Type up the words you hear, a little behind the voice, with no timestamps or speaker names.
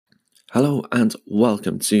Hello and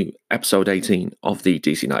welcome to episode 18 of the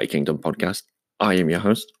DC United Kingdom podcast. I am your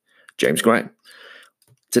host, James Gray.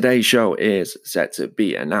 Today's show is set to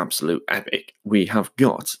be an absolute epic. We have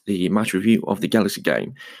got the match review of the Galaxy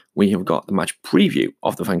game. We have got the match preview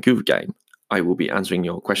of the Vancouver game. I will be answering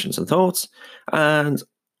your questions and thoughts. And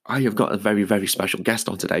I have got a very, very special guest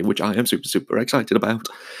on today, which I am super, super excited about.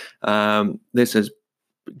 This is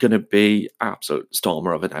going to be absolute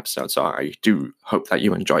stormer of an episode, so I do hope that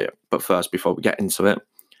you enjoy it. But first, before we get into it,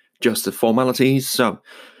 just the formalities. So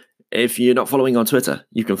if you're not following on Twitter,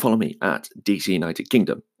 you can follow me at DC United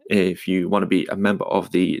Kingdom. If you want to be a member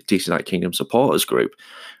of the DC United Kingdom supporters group,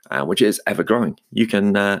 which is ever growing, you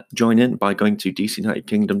can join in by going to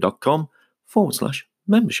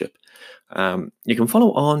dcunitedkingdom.com/membership. You can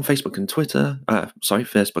follow on Facebook and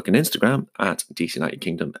Facebook and Instagram at DC United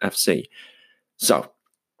Kingdom FC. So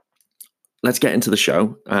let's get into the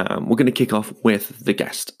show. We're going to kick off with the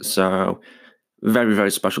guest. So, very, very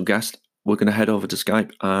special guest. We're going to head over to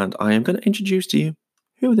Skype and I am going to introduce to you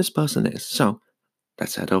who this person is. So,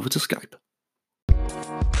 let's head over to Skype.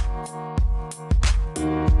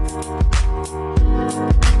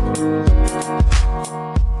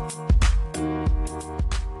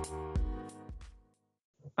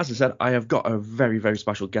 As I said, I have got a very, very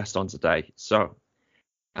special guest on today. So,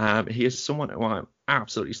 he is someone who I'm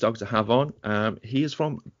absolutely stoked to have on. He is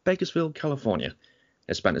from Bakersfield, California.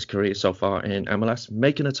 Has spent his career so far in MLS,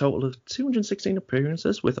 making a total of 216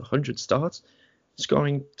 appearances with 100 starts,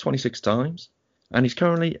 scoring 26 times, and he's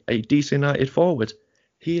currently a DC United forward.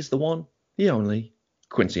 He is the one, the only,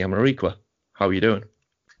 Quincy Amarikwa. How are you doing?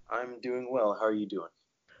 I'm doing well. How are you doing?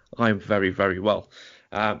 I'm very, very well.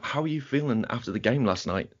 How are you feeling after the game last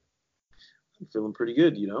night? I'm feeling pretty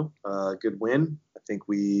good, good win. I think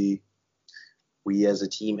we as a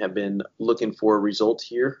team have been looking for a result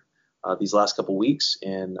here these last couple weeks,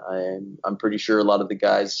 and I'm pretty sure a lot of the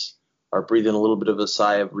guys are breathing a little bit of a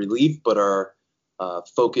sigh of relief, but are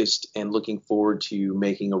focused and looking forward to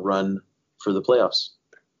making a run for the playoffs.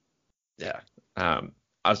 Yeah.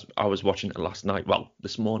 As I was watching it last night, well,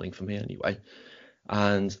 this morning for me anyway,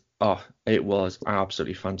 and it was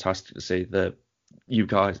absolutely fantastic to see that you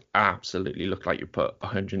guys absolutely look like you put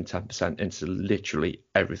 110% into literally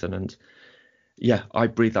everything. And yeah, I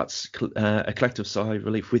breathe that a collective sigh of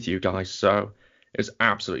relief with you guys. So it was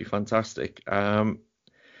absolutely fantastic. It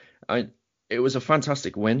was a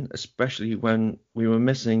fantastic win, especially when we were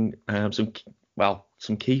missing some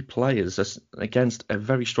key players against a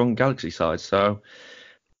very strong Galaxy side. So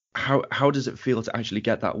how does it feel to actually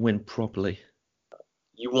get that win properly?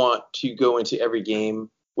 You want to go into every game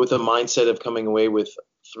with a mindset of coming away with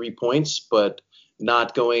 3 points, but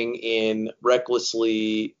not going in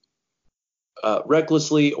recklessly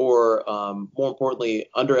or more importantly,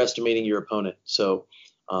 underestimating your opponent. So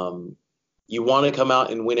you want to come out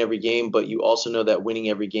and win every game, but you also know that winning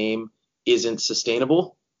every game isn't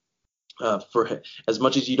sustainable. For as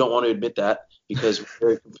much as you don't want to admit that, because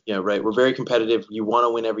we're very competitive. You want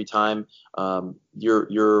to win every time.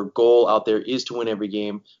 Your goal out there is to win every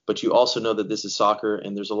game, but you also know that this is soccer,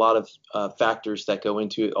 and there's a lot of factors that go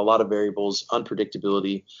into it, a lot of variables,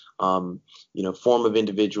 unpredictability, form of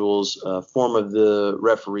individuals, form of the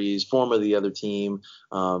referees, form of the other team.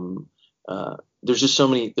 There's so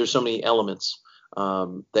many elements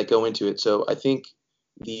that go into it. So I think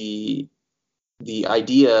the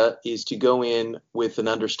idea is to go in with an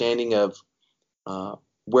understanding of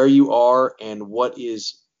where you are and what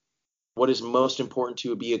is most important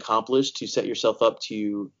to be accomplished to set yourself up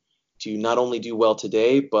to not only do well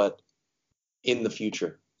today, but in the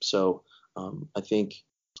future. So I think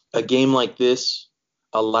a game like this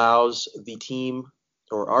allows the team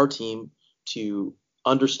or our team to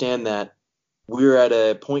understand that we're at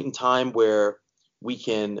a point in time where we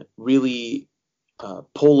can really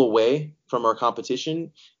pull away from our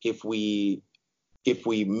competition if we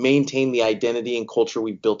maintain the identity and culture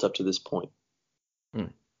we've built up to this point.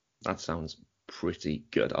 That sounds pretty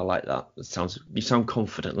good. I like that. You sound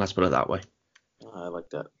confident. Let's put it that way. I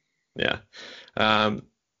like that. Yeah.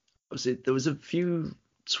 Obviously, there was a few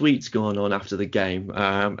tweets going on after the game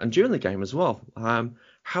and during the game as well.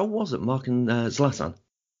 How was it marking Zlatan?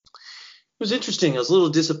 It was interesting. I was a little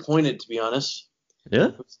disappointed, to be honest.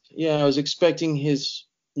 Yeah? Yeah, I was expecting his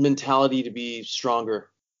mentality to be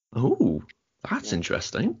stronger. Oh, that's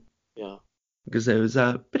interesting. Yeah. Because there was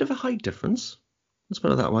a bit of a height difference. Let's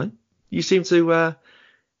put it that way. You seem to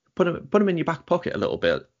put him in your back pocket a little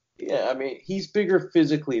bit. Yeah, I mean, he's bigger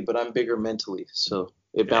physically, but I'm bigger mentally, so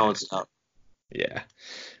it balanced out. Yeah.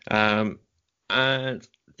 And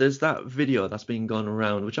there's that video that's been going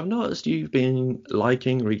around, which I've noticed you've been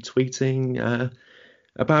liking, retweeting.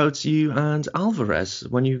 about you and Alvarez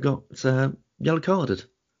when you got yellow carded.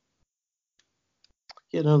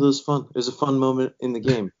 Yeah, no, that was fun. It was a fun moment in the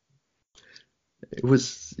game.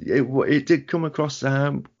 It did come across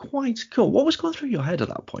quite cool. What was going through your head at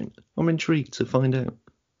that point? I'm intrigued to find out.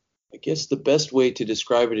 I guess the best way to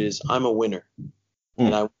describe it is I'm a winner,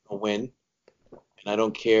 and I want to win. And I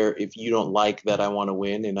don't care if you don't like that I want to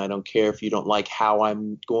win, and I don't care if you don't like how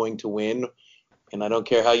I'm going to win, and I don't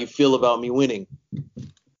care how you feel about me winning.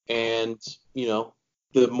 And,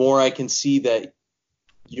 the more I can see that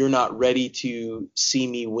you're not ready to see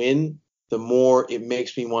me win, the more it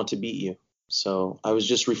makes me want to beat you. So I was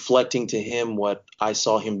just reflecting to him what I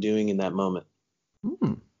saw him doing in that moment.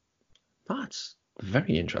 That's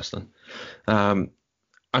very interesting.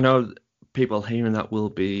 I know people hearing that will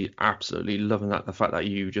be absolutely loving that, the fact that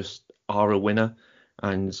you just are a winner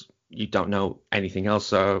and you don't know anything else.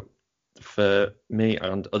 So for me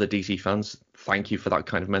and other DC fans, thank you for that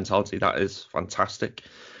kind of mentality. That is fantastic.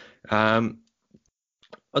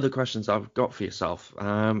 Other questions I've got for yourself.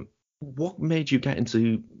 What made you get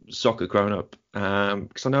into soccer growing up?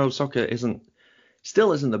 Because I know soccer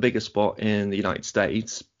still isn't the biggest sport in the United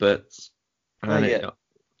States, but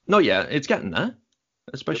Not yet. It's getting there,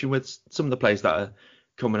 especially with some of the players that are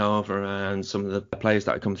coming over and some of the players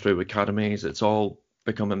that are coming through academies. It's all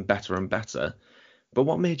becoming better and better. But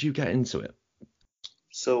what made you get into it?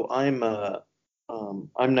 So I'm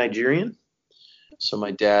Nigerian. So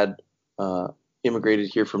my dad immigrated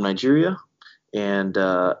here from Nigeria, and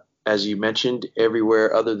as you mentioned,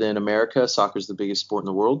 everywhere other than America, soccer is the biggest sport in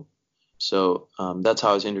the world. So that's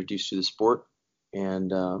how I was introduced to the sport, and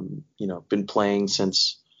been playing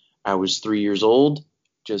since I was 3 years old.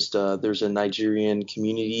 Just there's a Nigerian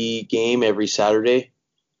community game every Saturday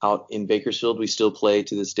out in Bakersfield. We still play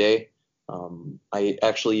to this day. I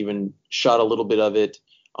actually even shot a little bit of it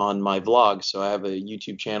on my vlog. So I have a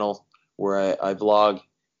YouTube channel where I vlog,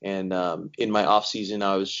 and in my off season,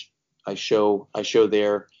 I show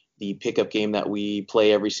there the pickup game that we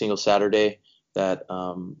play every single Saturday. That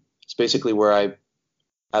it's basically where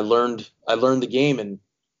I learned the game, and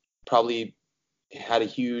probably had a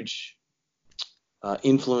huge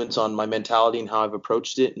influence on my mentality and how I've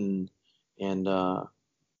approached it, and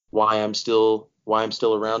why I'm still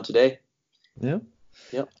around today. Yeah.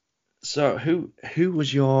 Yep. So who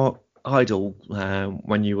was your idol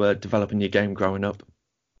when you were developing your game growing up?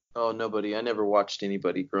 Oh, nobody. I never watched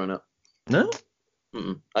anybody growing up. No?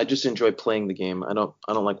 I just enjoy playing the game. I don't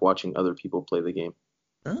like watching other people play the game.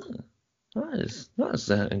 Oh, that's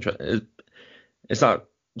interesting. Is that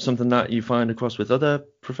something that you find across with other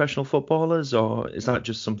professional footballers, or is that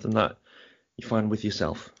just something that you find with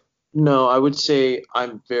yourself? No, I would say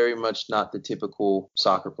I'm very much not the typical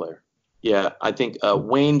soccer player. Yeah, I think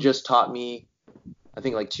Wayne just taught me, I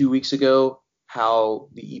think like 2 weeks ago, how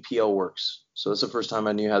the EPL works. So that's the first time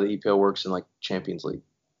I knew how the EPL works in like Champions League.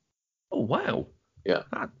 Oh, wow. Yeah.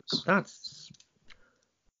 That's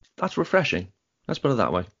refreshing. Let's put it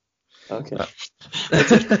that way. Okay.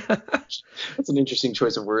 That's an interesting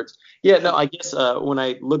choice of words. Yeah, no, I guess when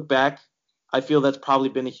I look back, I feel that's probably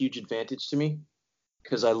been a huge advantage to me,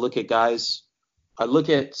 because I look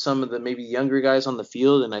at some of the maybe younger guys on the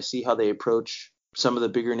field, and I see how they approach some of the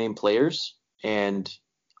bigger name players. And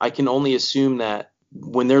I can only assume that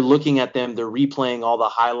when they're looking at them, they're replaying all the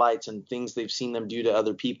highlights and things they've seen them do to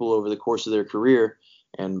other people over the course of their career.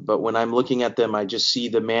 But when I'm looking at them, I just see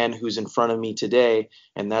the man who's in front of me today,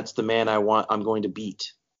 and that's the man I'm going to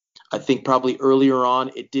beat. I think probably earlier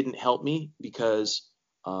on it didn't help me, because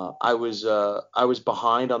I was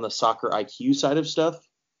behind on the soccer IQ side of stuff.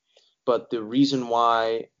 But the reason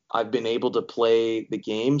why I've been able to play the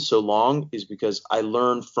game so long is because I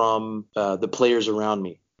learned from the players around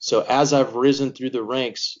me. So as I've risen through the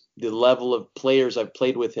ranks, the level of players I've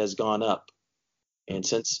played with has gone up. And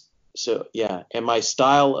and my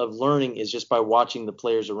style of learning is just by watching the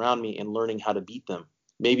players around me and learning how to beat them.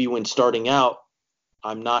 Maybe when starting out,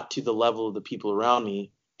 I'm not to the level of the people around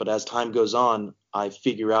me, but as time goes on, I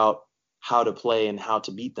figure out how to play and how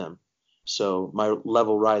to beat them. So my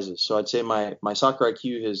level rises. So I'd say my soccer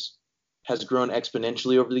IQ has grown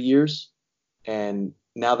exponentially over the years. And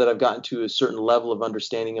now that I've gotten to a certain level of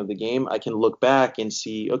understanding of the game, I can look back and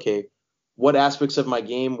see, okay, what aspects of my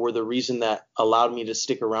game were the reason that allowed me to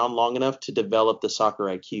stick around long enough to develop the soccer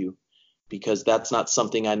IQ? Because that's not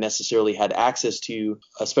something I necessarily had access to,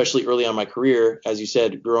 especially early on in my career. As you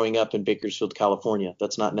said, growing up in Bakersfield, California,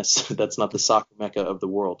 that's not the soccer mecca of the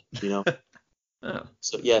world, Oh.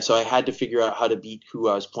 So I had to figure out how to beat who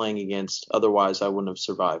I was playing against. Otherwise, I wouldn't have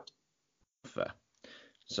survived. Fair.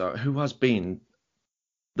 So who has been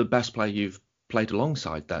the best player you've played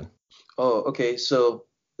alongside then? Oh, okay. So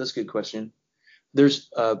that's a good question. There's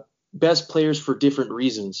best players for different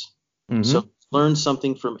reasons. So learn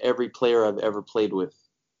something from every player I've ever played with,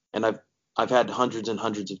 and I've had hundreds and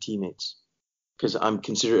hundreds of teammates because I'm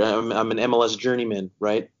an MLS journeyman,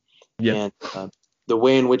 right? Yeah. And the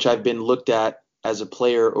way in which I've been looked at as a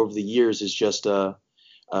player over the years is just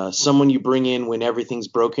someone you bring in when everything's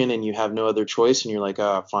broken and you have no other choice, and you're like,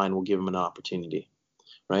 oh, fine, we'll give him an opportunity,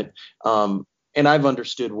 right? And I've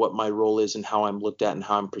understood what my role is and how I'm looked at and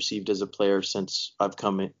how I'm perceived as a player since I've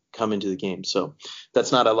come into the game. So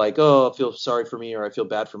that's not a like, oh, I feel sorry for me or I feel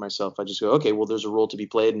bad for myself. I just go, okay, well, there's a role to be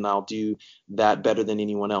played and I'll do that better than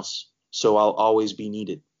anyone else. So I'll always be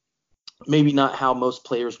needed. Maybe not how most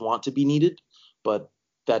players want to be needed, but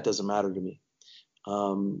that doesn't matter to me.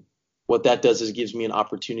 What that does is it gives me an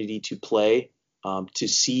opportunity to play, to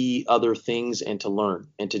see other things and to learn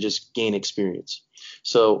and to just gain experience.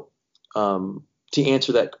 So to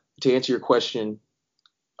answer your question,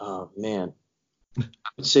 man, I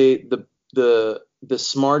would say the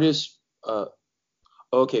smartest.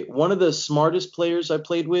 Okay, one of the smartest players I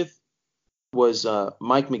played with was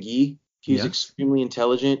Mike McGee. He was extremely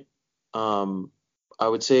intelligent. I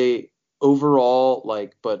would say overall,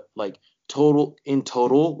 total,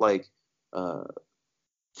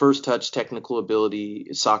 first touch, technical ability,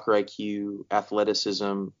 soccer IQ,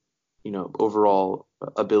 athleticism, overall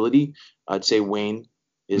ability, I'd say Wayne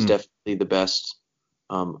is definitely the best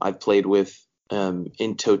I've played with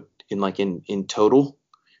in total.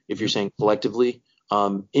 If you're saying collectively,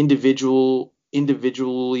 individually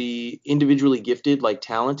gifted, like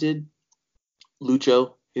talented,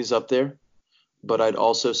 Lucho is up there. But I'd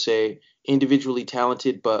also say individually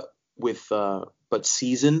talented, but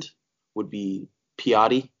seasoned would be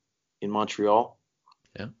Piatti in Montreal.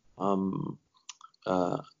 Yeah.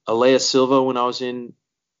 Alea Silva, when I was in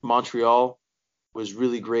Montreal, was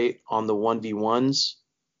really great on the 1v1s,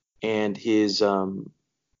 and his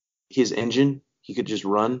engine, he could just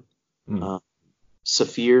run.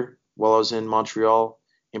 Safir, while I was in Montreal,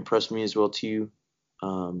 impressed me as well too.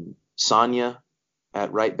 Sanya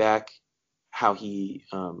at right back, how he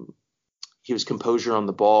was composure on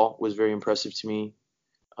the ball was very impressive to me.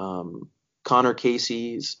 Connor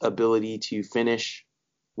Casey's ability to finish,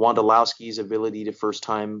 Wondolowski's ability to first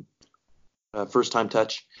time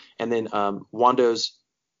touch, and then Wando's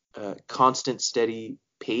constant steady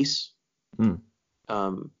pace.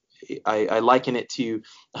 I liken it to.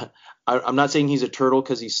 I'm not saying he's a turtle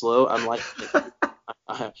because he's slow. I'm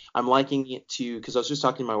likening it to, because I was just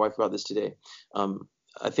talking to my wife about this today.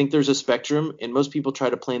 I think there's a spectrum, and most people try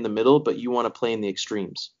to play in the middle, but you want to play in the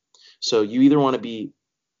extremes. So you either want to be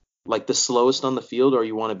like the slowest on the field, or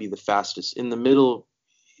you want to be the fastest. In the middle,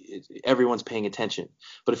 everyone's paying attention.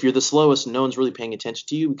 But if you're the slowest, no one's really paying attention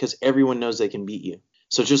to you because everyone knows they can beat you.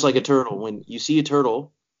 So just like a turtle, when you see a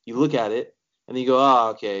turtle, you look at it and then you go,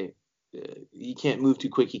 okay, you can't move too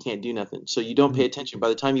quick, he can't do nothing. So you don't pay attention. By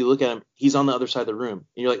the time you look at him, he's on the other side of the room,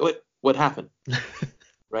 and you're like, what happened?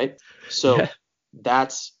 Right? So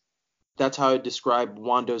that's how I describe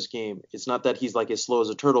Wando's game. It's not that he's like as slow as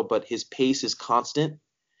a turtle, but his pace is constant,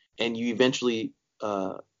 and you eventually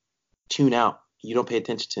tune out. You don't pay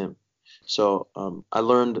attention to him. So I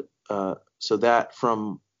learned that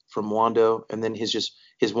from Wando, and then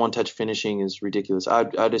his one-touch finishing is ridiculous. I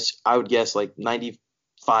would guess like 95%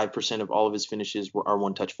 of all of his finishes are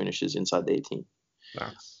one-touch finishes inside the 18.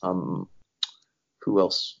 Nice. Who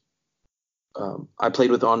else? I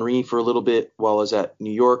played with Henri for a little bit while I was at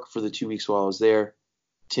New York for the 2 weeks while I was there.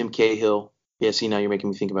 Tim Cahill. Yeah, see, now you're making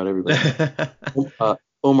me think about everybody.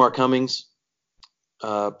 Omar Cummings.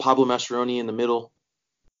 Pablo Mascheroni in the middle.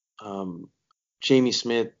 Jamie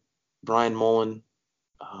Smith. Brian Mullen.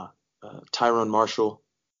 Tyrone Marshall.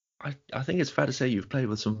 I think it's fair to say you've played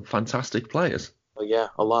with some fantastic players. Yeah,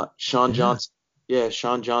 a lot. Sean Johnson. Yeah,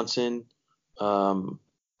 Sean Johnson.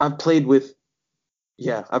 I've played with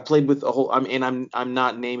a whole. I'm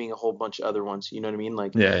not naming a whole bunch of other ones. You know what I mean?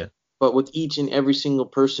 Like, yeah. But with each and every single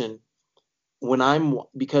person,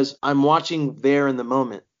 because I'm watching there in the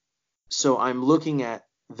moment, so I'm looking at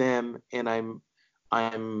them and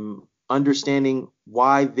I'm understanding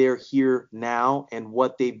why they're here now and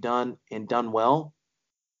what they've done and done well,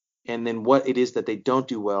 and then what it is that they don't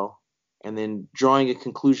do well, and then drawing a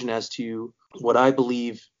conclusion as to what I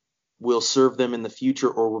believe will serve them in the future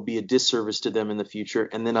or will be a disservice to them in the future,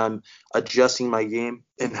 and then I'm adjusting my game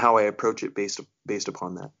and how I approach it based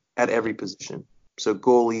upon that at every position. So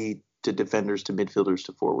goalie to defenders to midfielders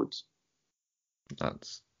to forwards.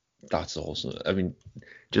 That's awesome. I mean,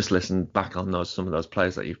 just listen back on some of those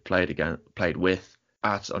players that you've played with.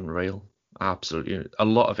 That's unreal. Absolutely, a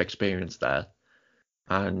lot of experience there,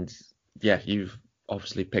 and yeah, you've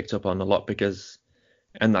obviously picked up on a lot because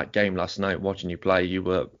in that game last night, watching you play, you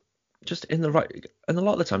were just in the right, and a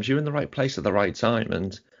lot of the times you were in the right place at the right time.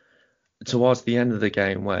 And towards the end of the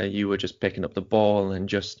game, where you were just picking up the ball and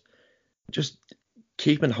just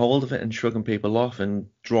keeping hold of it and shrugging people off and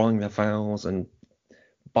drawing their fouls and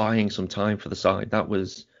buying some time for the side, that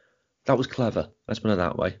was clever. Let's put it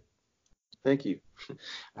that way. Thank you.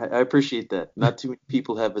 I appreciate that. Not too many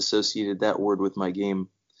people have associated that word with my game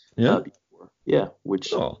Yeah. before. Yeah,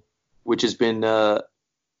 which Oh, which has been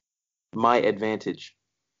my advantage.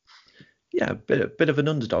 yeah, bit of an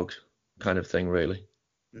underdog kind of thing, really.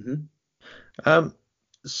 Hmm. Um,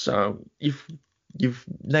 so you've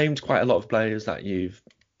named quite a lot of players that you've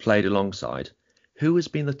played alongside. Who has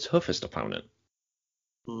been the toughest opponent?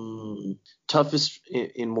 Toughest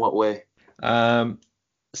in what way? Um,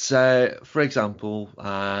 so for example,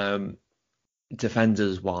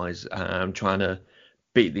 defenders wise, trying to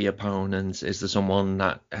beat the opponents, is there someone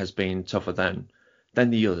that has been tougher than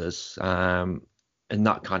the others, in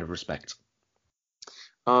that kind of respect?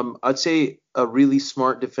 I'd say a really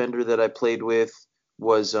smart defender that I played with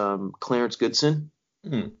was Clarence Goodson.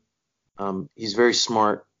 Hmm. He's very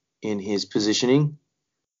smart in his positioning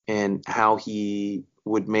and how he'd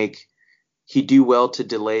do well to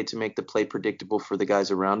delay to make the play predictable for the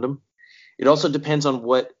guys around him. It also depends on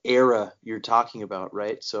what era you're talking about,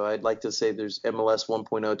 right? So I'd like to say there's MLS 1.0,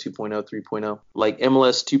 2.0, 3.0. Like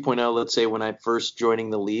MLS 2.0, let's say when I first joining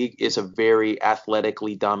the league, is a very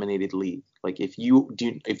athletically dominated league. Like if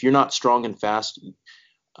you're not strong and fast,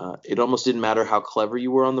 it almost didn't matter how clever you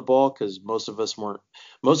were on the ball because most of us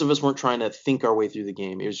weren't trying to think our way through the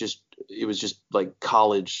game. It was just like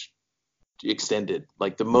college extended.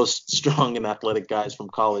 Like the most strong and athletic guys from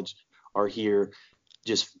college are here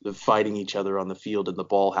just fighting each other on the field and the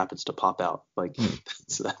ball happens to pop out. Like Hmm.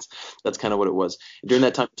 that's kind of what it was. And during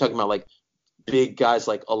that time, talking about like big guys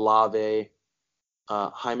like Olave,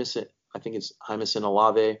 Jameson, I think it's Jameson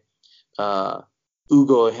Olave, uh,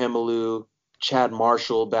 Ugo Hemelu, Chad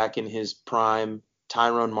Marshall back in his prime,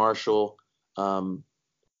 Tyrone Marshall, um,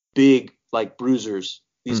 big like bruisers.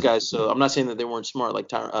 These Hmm. guys. So I'm not saying that they weren't smart. Like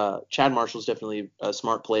Chad Marshall's definitely a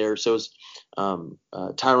smart player. So is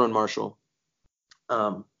Tyrone Marshall.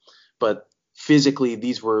 Um, but physically,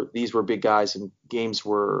 these were big guys, and games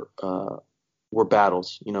were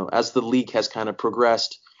battles. You know, as the league has kind of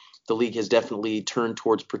progressed, the league has definitely turned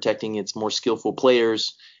towards protecting its more skillful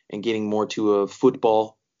players and getting more to a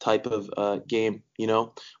football type of game. You know,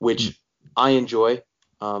 Hmm. which I enjoy.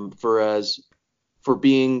 For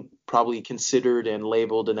being probably considered and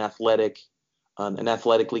labeled an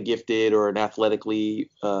athletically gifted or an athletically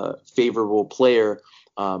favorable player,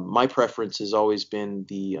 my preference has always been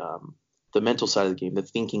the mental side of the game, the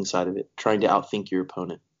thinking side of it, trying to outthink your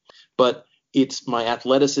opponent. But it's my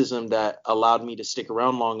athleticism that allowed me to stick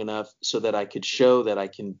around long enough so that I could show that I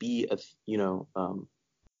can be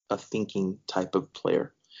a thinking type of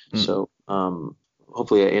player. Hmm. So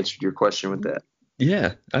hopefully I answered your question with that.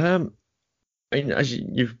 Yeah. I mean, as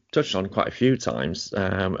you've touched on quite a few times,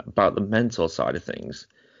 about the mental side of things,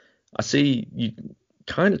 I see you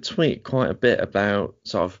kind of tweet quite a bit about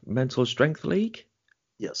sort of mental strength league. Can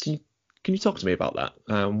Yes. you can you talk to me about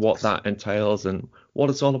that? What that entails and what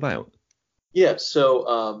it's all about? Yeah,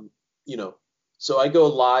 so you know, so I go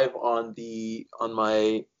live on the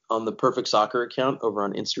Perfect Soccer account over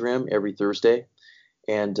on Instagram every Thursday,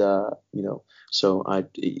 and so I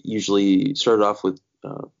usually start off with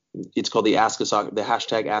it's called the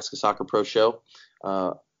hashtag Ask a Soccer Pro Show.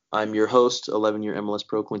 Uh, I'm your host, 11-year MLS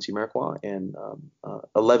pro Quincy Amarikwa, and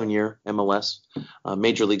 11-year MLS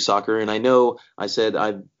Major League Soccer. And I know I said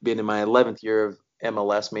I've been in my 11th year of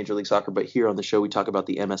MLS Major League Soccer, but here on the show we talk about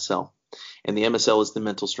the MSL, and the MSL is the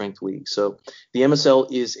Mental Strength League. So the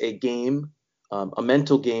MSL is a game, a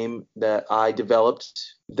mental game that I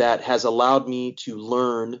developed that has allowed me to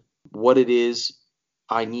learn what it is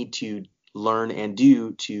I need to learn and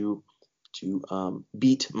do to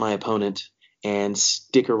beat my opponent and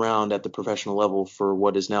stick around at the professional level for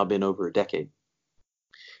what has now been over a decade.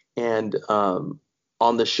 And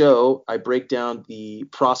on the show, I break down the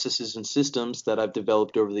processes and systems that I've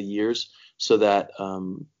developed over the years, so that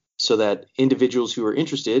individuals who are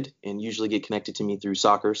interested and usually get connected to me through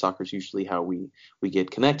soccer. Soccer is usually how we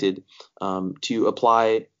get connected, to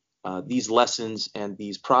apply these lessons and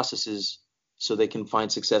these processes so they can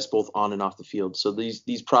find success both on and off the field. So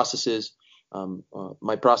these processes,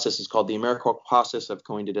 my process is called the Amarikwa process. I've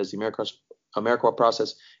coined it as the Amarikwa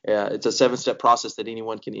process. It's a 7-step process that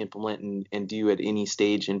anyone can implement and do at any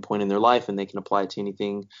stage and point in their life, and they can apply it to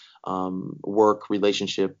anything, work,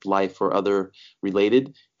 relationship, life, or other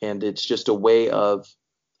related. And it's just a way of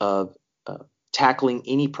tackling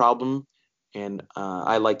any problem, and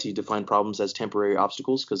I like to define problems as temporary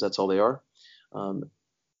obstacles because that's all they are,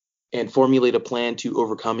 and formulate a plan to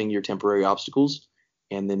overcoming your temporary obstacles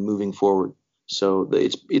and then moving forward. So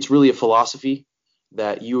it's really a philosophy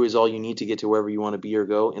that you is all you need to get to wherever you want to be or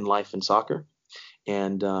go in life and soccer,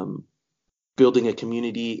 and building a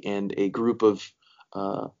community and a group of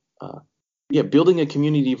building a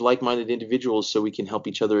community of like-minded individuals so we can help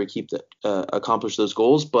each other accomplish those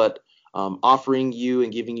goals, but offering you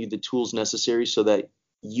and giving you the tools necessary so that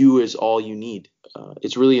you is all you need.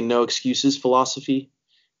 It's really a no excuses philosophy.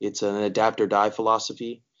 It's an adapt or die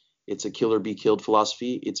philosophy. It's a kill or be killed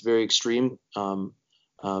philosophy. It's very extreme.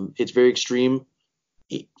 It's very extreme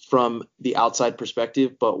from the outside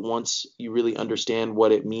perspective, but once you really understand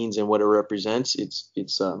what it means and what it represents,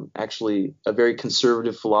 it's actually a very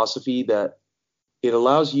conservative philosophy that it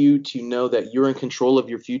allows you to know that you're in control of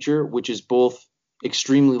your future, which is both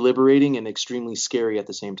extremely liberating and extremely scary at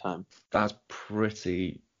the same time. That's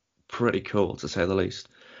pretty cool, to say the least.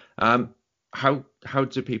 How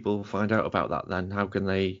do people find out about that then? How can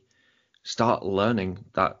they start learning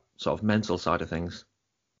that sort of mental side of things?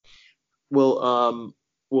 Well,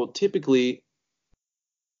 typically,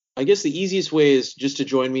 I guess the easiest way is just to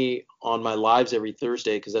join me on my lives every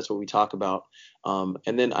Thursday because that's what we talk about.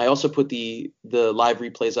 And then I also put the live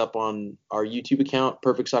replays up on our YouTube account,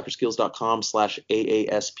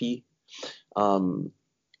 perfectsoccerskills.com/AASP.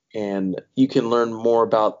 And you can learn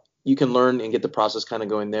and get the process kind of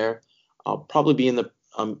going there. I'll probably be in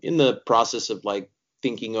the process of like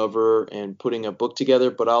thinking over and putting a book together,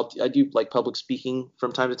 but I do like public speaking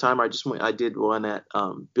from time to time. I did one at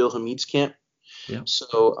Bill Hamid's camp. Yeah.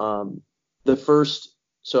 So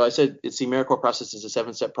I said it's the AmeriCorps process is a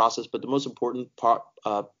 7-step process, but the most important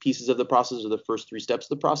pieces of the process are the first 3 steps of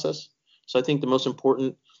the process. So I think the most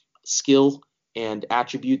important skill and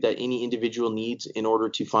attribute that any individual needs in order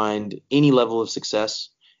to find any level of success,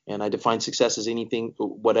 and I define success as anything,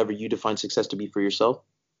 whatever you define success to be for yourself,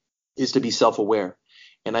 is to be self-aware.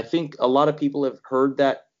 And I think a lot of people have heard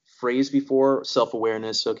that phrase before,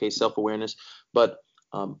 self-awareness. Okay, self-awareness. But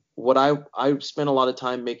what I spent a lot of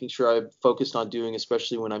time making sure I focused on doing,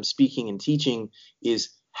 especially when I'm speaking and teaching, is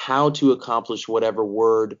how to accomplish whatever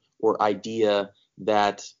word or idea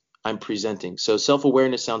that I'm presenting. So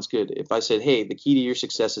self-awareness sounds good. If I said, hey, the key to your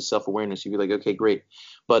success is self-awareness, you'd be like, okay, great.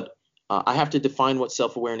 But I have to define what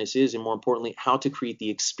self-awareness is, and more importantly, how to create the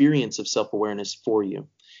experience of self-awareness for you.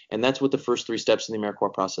 And that's what the first 3 steps in the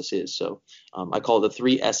AmeriCorps process is. So I call it the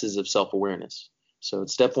 3 S's of self-awareness. So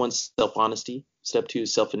it's step 1, self-honesty. Step 2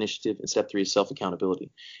 is self-initiative, and step 3 is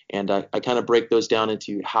self-accountability. And I kind of break those down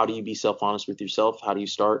into how do you be self-honest with yourself? How do you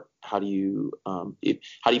start? How do you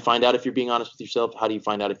find out if you're being honest with yourself? How do you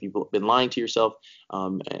find out if you've been lying to yourself?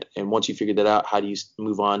 And once you figure that out, how do you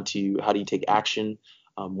move on to how do you take action?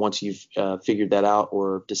 Once you've figured that out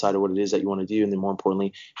or decided what it is that you want to do, and then more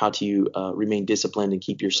importantly, how do you remain disciplined and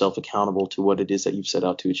keep yourself accountable to what it is that you've set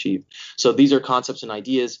out to achieve. So these are concepts and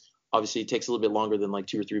ideas. Obviously, it takes a little bit longer than like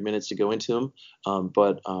 2 or 3 minutes to go into them,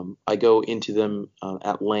 but I go into them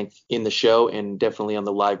at length in the show and definitely on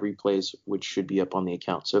the live replays, which should be up on the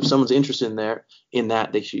account. So if someone's interested in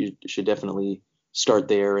that, they should definitely start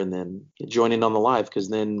there and then join in on the live, because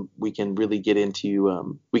then we can really get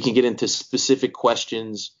into specific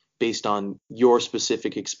questions based on your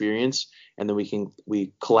specific experience, and then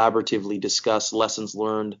we collaboratively discuss lessons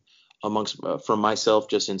learned from myself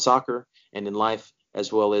just in soccer and in life,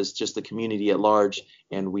 as well as just the community at large,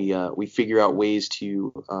 and we figure out ways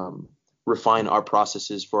to refine our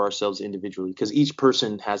processes for ourselves individually, because each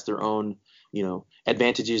person has their own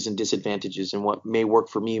advantages and disadvantages, and what may work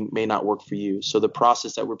for me may not work for you. So the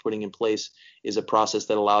process that we're putting in place is a process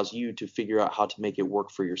that allows you to figure out how to make it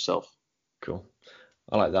work for yourself. Cool.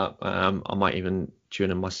 I like that. I might even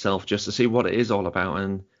tune in myself just to see what it is all about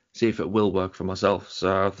and see if it will work for myself.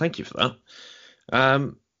 So thank you for that.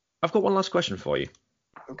 I've got one last question for you.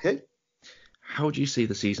 Okay. How do you see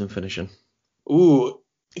the season finishing? Ooh,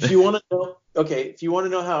 if you want to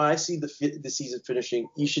know how I see the season finishing,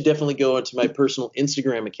 you should definitely go into my personal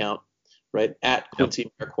Instagram account, right, at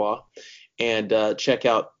Quincy Marquardt, and check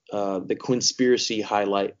out the Quinspiracy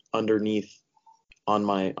highlight underneath on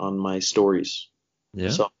my stories.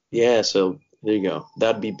 Yeah. So there you go.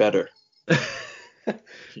 That'd be better.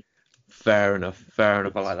 Fair enough. I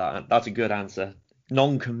like that. That's a good answer.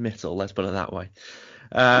 Non-committal, let's put it that way.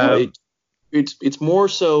 It's more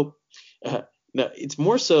so. No, it's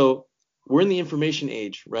more so we're in the information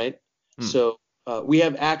age, right? So we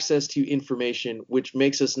have access to information, which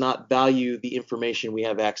makes us not value the information we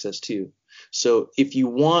have access to. So if you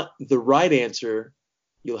want the right answer,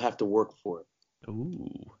 you'll have to work for it.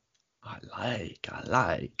 Ooh, I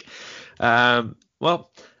like.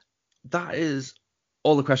 Well, that is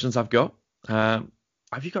all the questions I've got. Have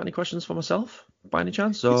you got any questions for myself by any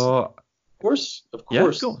chance? Or Of course, of yeah,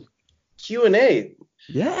 course. go on. Q&A.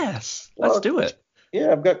 Yes, let's Well, do it.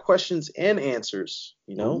 yeah, I've got questions and answers.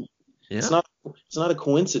 Ooh, It's yeah. not a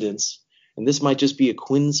coincidence, and this might just be a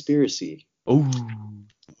quinspiracy.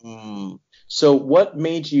 Ooh. So, what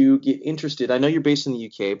made you get interested? I know you're based in the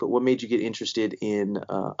UK, but what made you get interested in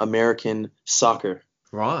American soccer?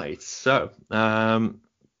 Right. So, I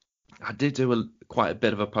did do quite a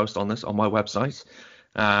bit of a post on this on my website,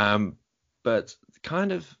 but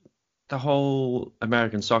kind of the whole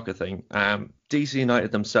American soccer thing. DC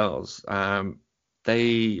United themselves,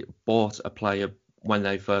 they bought a player when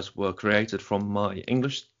they first were created from my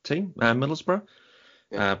English team, Middlesbrough,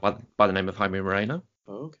 Yeah. by the name of Jaime Moreno.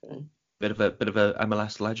 Okay. Bit of a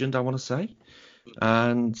MLS legend, I want to say,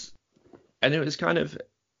 and it was kind of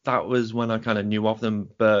that was when I kind of knew of them,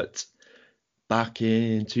 but back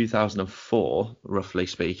in 2004, roughly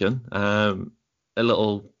speaking, a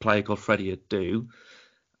little player called Freddie Adu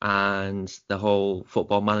and the whole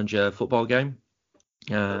Football Manager football game,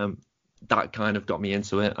 that kind of got me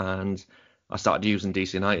into it, and I started using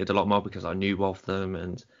DC United a lot more because I knew of them,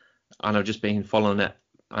 and I've just been following it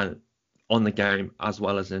on the game as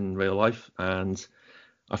well as in real life, and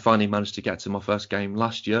I finally managed to get to my first game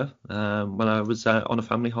last year when I was on a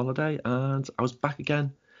family holiday, and I was back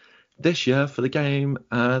again this year for the game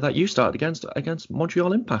that you started against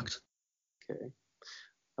Montreal Impact. Okay.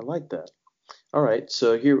 I like that. All right.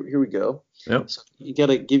 So here we go. Yep. So you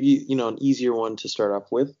gotta give an easier one to start off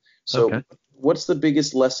with. So Okay. what's the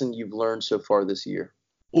biggest lesson you've learned so far this year?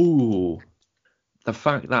 Ooh, the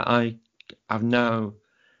fact that I've now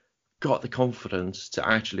got the confidence to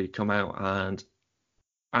actually come out and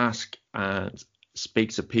ask and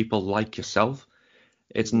speak to people like yourself.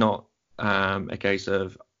 It's not a case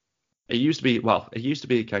of it used to be. Well, it used to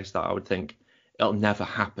be a case that I would think it'll never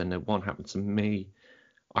happen. It won't happen to me.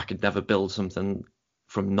 I could never build something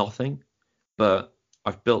from nothing. But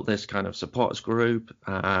I've built this kind of supporters group.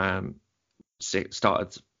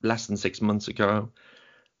 Started less than 6 months ago.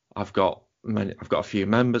 I've got a few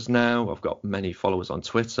members now. I've got many followers on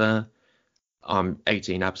Twitter. I'm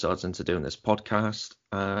 18 episodes into doing this podcast,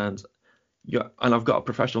 and I've got a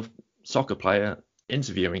professional soccer player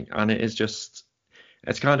interviewing, and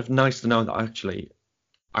it's kind of nice to know that actually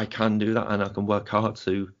I can do that and I can work hard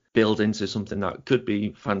to build into something that could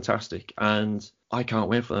be fantastic. And I can't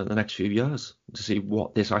wait for the next few years to see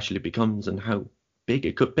what this actually becomes and how big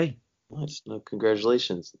it could be. Nice. No,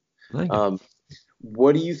 congratulations. Thank you.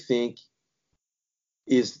 What do you think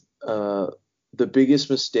is the biggest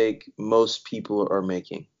mistake most people are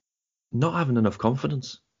making? Not having enough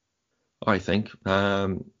confidence, I think,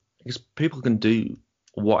 because people can do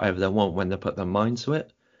whatever they want when they put their mind to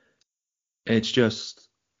it. It's just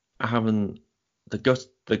having the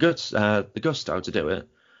gusto to do it,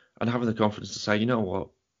 and having the confidence to say, you know what,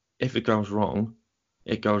 if it goes wrong,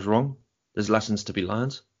 it goes wrong. There's lessons to be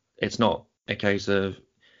learned. It's not a case of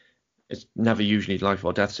it's never usually life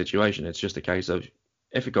or death situation. It's just a case of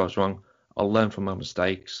if it goes wrong, I'll learn from my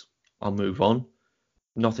mistakes. I'll move on.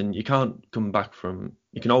 Nothing. You can't come back from.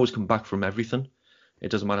 You can always come back from everything.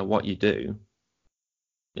 It doesn't matter what you do.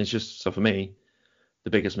 It's just so for me, the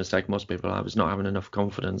biggest mistake most people have is not having enough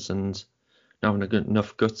confidence and not having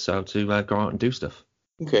enough guts so to go out and do stuff.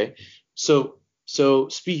 Okay. So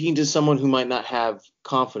speaking to someone who might not have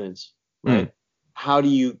confidence, right? How do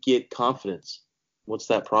you get confidence? What's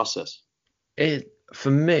that process?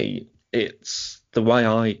 For me, it's the way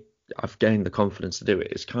I've gained the confidence to do it.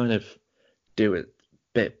 It's kind of do it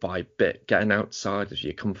bit by bit, getting outside of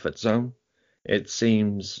your comfort zone. It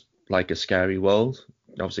seems like a scary world.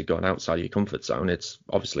 Obviously, going outside your comfort zone, it's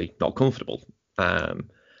obviously not comfortable. But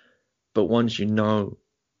once you know,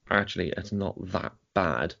 actually, it's not that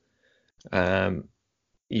bad, that's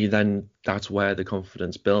where the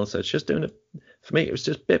confidence builds. So it's just doing it. For me, it was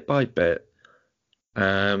just bit by bit.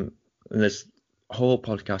 And this whole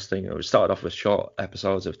podcast thing, it started off with short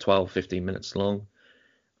episodes of 12, 15 minutes long.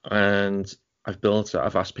 And I've built it.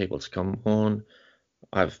 I've asked people to come on.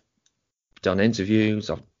 I've done interviews.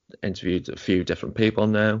 I've interviewed a few different people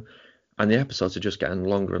now. And the episodes are just getting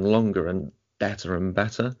longer and longer and better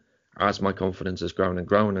as my confidence has grown and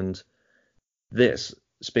grown. And this,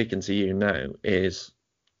 speaking to you now, is,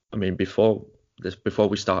 I mean, before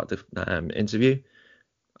we start the interview,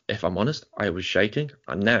 if I'm honest, I was shaking,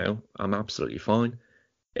 and now I'm absolutely fine.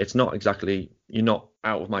 It's not exactly, you're not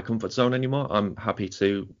out of my comfort zone anymore. I'm happy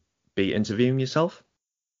to be interviewing yourself.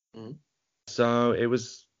 Mm-hmm. So it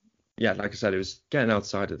was, yeah, like I said, it was getting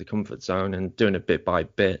outside of the comfort zone and doing it bit by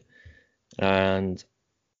bit. And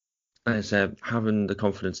as I said, having the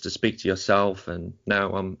confidence to speak to yourself, and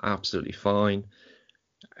now I'm absolutely fine.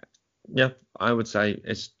 Yeah, I would say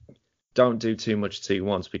it's don't do too much too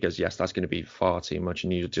once, because yes, that's going to be far too much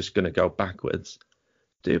and you're just going to go backwards.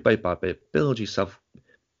 Do it bit by bit, build yourself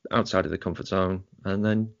outside of the comfort zone, and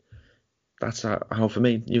then that's how for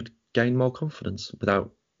me, you'd gain more confidence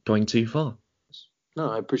without going too far. No,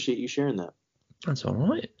 I appreciate you sharing that. That's all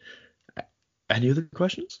right. Any other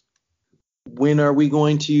questions? When are we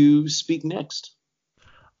going to speak next?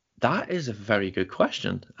 That is a very good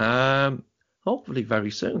question. Hopefully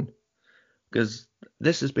very soon, because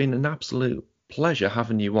this has been an absolute pleasure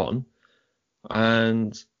having you on,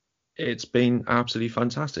 and it's been absolutely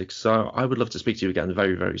fantastic. So I would love to speak to you again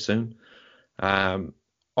very, very soon.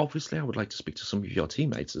 Obviously, I would like to speak to some of your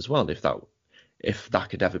teammates as well, if that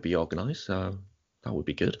could ever be organised. So that would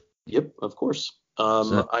be good. Yep, of course.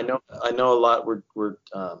 I know a lot. We're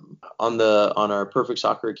on our Perfect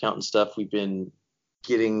Soccer account and stuff. We've been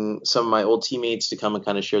getting some of my old teammates to come and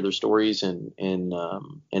kind of share their stories and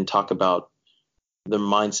talk about their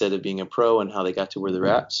mindset of being a pro and how they got to where they're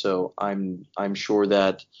at. So I'm sure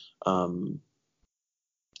that a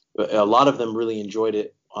lot of them really enjoyed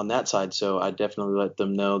it on that side. So I definitely let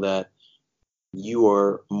them know that you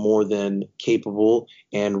are more than capable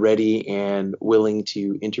and ready and willing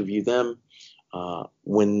to interview them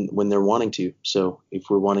when they're wanting to. So if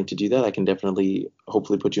we're wanting to do that, I can definitely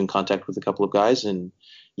hopefully put you in contact with a couple of guys, and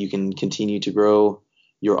you can continue to grow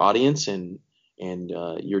your audience and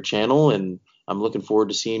your channel. And I'm looking forward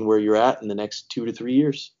to seeing where you're at in the next 2 to 3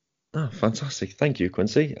 years. Oh, fantastic. Thank you,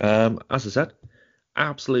 Quincy. As I said,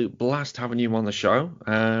 absolute blast having you on the show.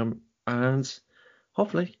 And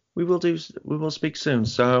hopefully we will speak soon.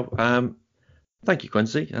 So thank you,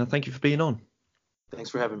 Quincy. Thank you for being on.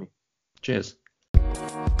 Thanks for having me. Cheers.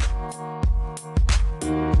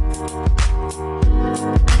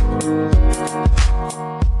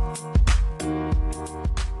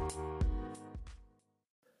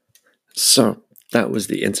 So that was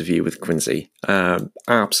the interview with Quincy.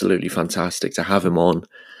 Absolutely fantastic to have him on.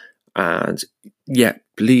 And yeah,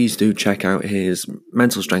 please do check out his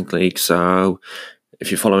Mental Strength League. So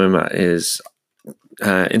if you follow him at his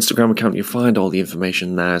Instagram account, you'll find all the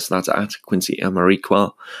information there. So that's at Quincy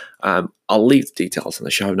Amariqua. I'll leave the details in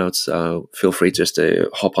the show notes, so feel free just to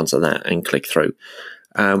hop onto that and click through.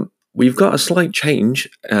 We've got a slight change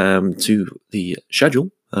to the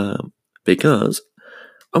schedule because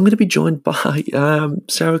I'm going to be joined by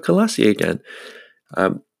Sarah Colasi again.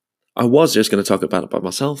 I was just going to talk about it by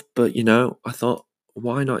myself, but I thought,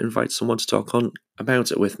 why not invite someone to talk on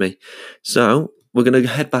about it with me? So we're going to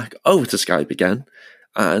head back over to Skype again,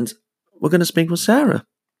 and we're going to speak with Sarah.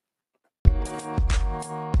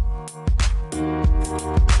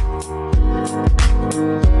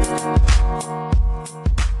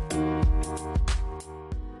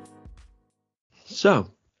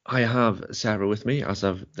 So I have Sarah with me, as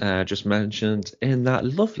I've just mentioned, in that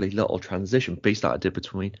lovely little transition piece that I did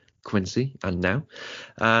between Quincy and now.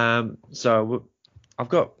 So I've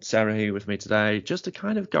got Sarah here with me today just to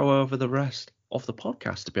kind of go over the rest of the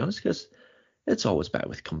podcast, to be honest, because it's always better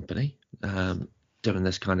with company doing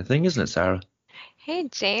this kind of thing, isn't it, Sarah? Hey,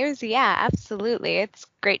 James. Yeah, absolutely. It's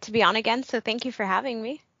great to be on again, so thank you for having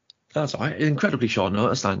me. That's all right. Incredibly short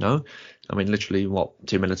notice, I know. I mean, literally,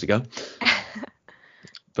 2 minutes ago?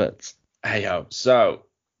 But hey-ho. So,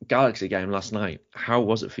 Galaxy game last night. How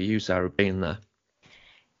was it for you, Sarah, being there?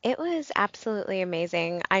 It was absolutely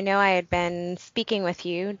amazing. I know I had been speaking with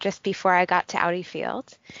you just before I got to Audi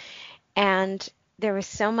Field, and there was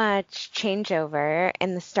so much changeover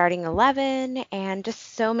in the starting 11 and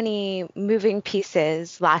just so many moving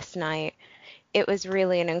pieces last night. It was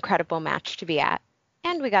really an incredible match to be at.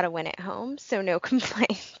 And we got a win at home, so no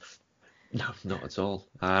complaints. No, not at all.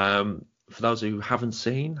 For those who haven't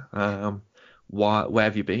seen, where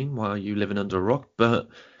have you been? Why are you living under a rock? But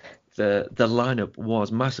the lineup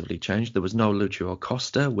was massively changed. There was no Lucio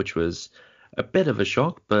Acosta, which was a bit of a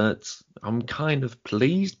shock, but I'm kind of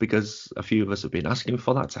pleased because a few of us have been asking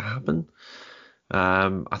for that to happen.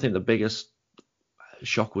 I think the biggest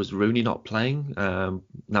shock was Rooney not playing.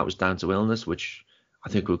 That was down to illness, which I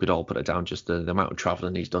think we could all put it down just the amount of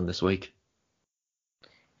travelling he's done this week.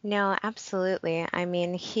 No, absolutely. I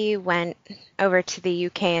mean, he went over to the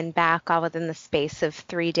UK and back all within the space of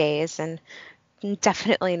 3 days, and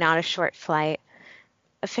definitely not a short flight.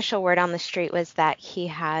 Official word on the street was that he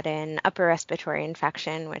had an upper respiratory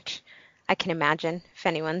infection, which I can imagine if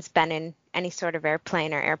anyone's been in any sort of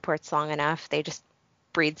airplane or airports long enough, they just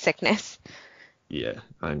breed sickness. Yeah,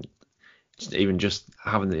 and even just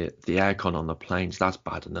having the aircon on the planes, that's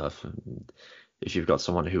bad enough. And if you've got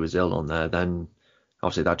someone who is ill on there, then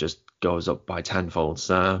obviously that just goes up by tenfold.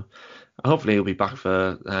 So hopefully he'll be back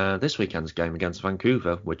for this weekend's game against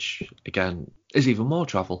Vancouver, which again is even more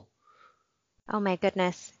travel. Oh my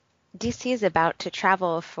goodness. DC is about to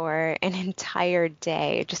travel for an entire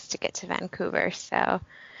day just to get to Vancouver. So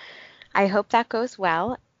I hope that goes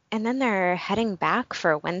well. And then they're heading back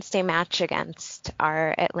for a Wednesday match against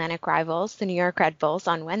our Atlantic rivals, the New York Red Bulls,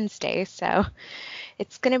 on Wednesday. So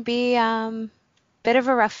it's going to be a bit of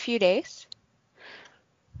a rough few days.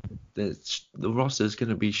 The roster is going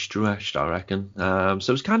to be stretched, I reckon.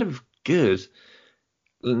 So it's kind of good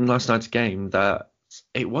in last night's game that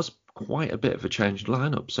it was quite a bit of a changed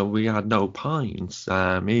lineup. So we had no Pines.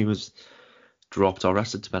 He was dropped or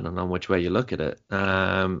rested, depending on which way you look at it.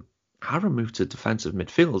 Harron moved to defensive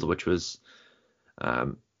midfield, which was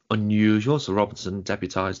unusual. So Robinson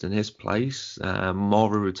deputised in his place.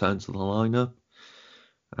 Mora returned to the lineup.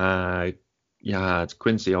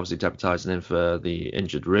 Quincy obviously deputising in for the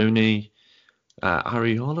injured Rooney.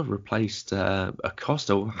 Ariola replaced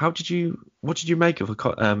Acosta. What did you make of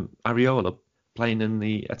Ariola playing in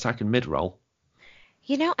the attacking mid role?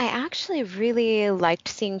 You know, I actually really liked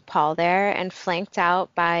seeing Paul there and flanked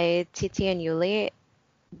out by Titi and Yuli.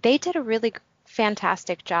 They did a really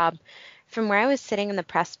fantastic job. From where I was sitting in the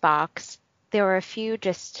press box, there were a few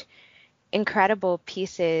just incredible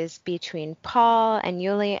pieces between Paul and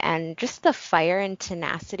Yuli, and just the fire and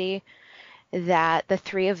tenacity that the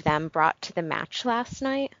three of them brought to the match last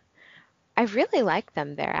night. I really liked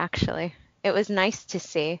them there, actually. It was nice to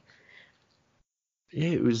see.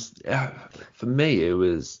 Yeah, it was for me. It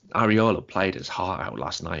was Ariola played his heart out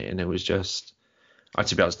last night, and it was just,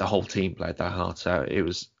 to be honest, the whole team played their hearts out. It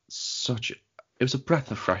was a breath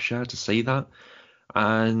of fresh air to see that.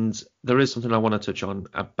 And there is something I want to touch on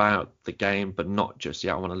about the game, but not just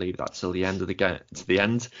yet. I want to leave that till the end of the game, to the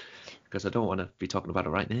end, because I don't want to be talking about it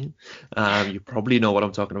right now. You probably know what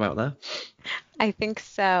I'm talking about there. I think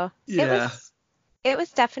so. Yeah. It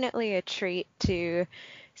was definitely a treat to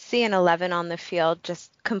see an 11 on the field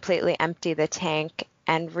just completely empty the tank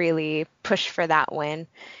and really push for that win.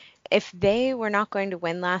 If they were not going to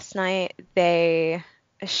win last night, they,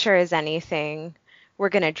 sure as anything, were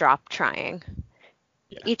going to drop trying.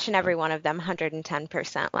 Yeah. Each and every one of them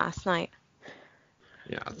 110% last night.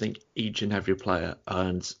 Yeah, I think each and every player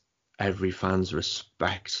earned every fan's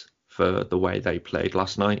respect for the way they played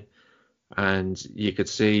last night. And you could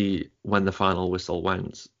see when the final whistle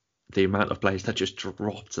went, the amount of players that just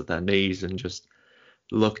dropped at their knees and just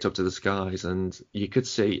looked up to the skies. And you could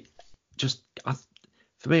see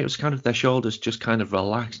for me, it was kind of their shoulders just kind of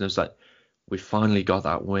relaxed. And it was like, we finally got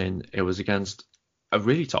that win. It was against a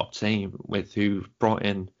really top team who brought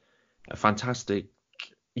in a fantastic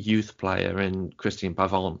youth player in Christian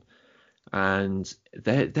Pavon. And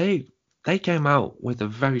they came out with a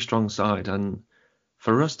very strong side. And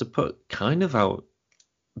for us to put kind of our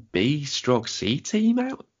B/C team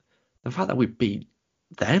out, the fact that we beat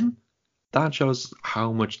them, that shows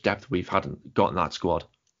how much depth we've got in that squad.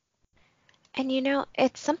 And you know,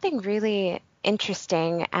 it's something really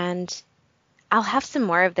interesting, and I'll have some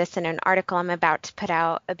more of this in an article I'm about to put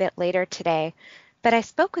out a bit later today. But I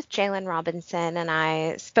spoke with Jalen Robinson and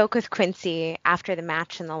I spoke with Quincy after the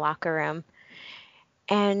match in the locker room.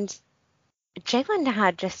 And Jalen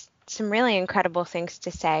had just some really incredible things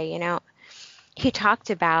to say. You know, he talked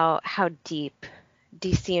about how deep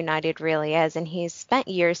DC United really is, and he's spent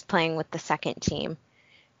years playing with the second team.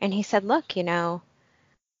 And he said, look, you know,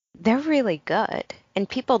 they're really good, and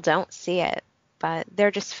people don't see it, but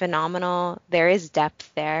they're just phenomenal. There is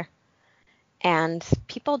depth there, and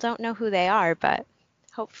people don't know who they are, but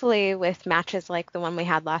hopefully with matches like the one we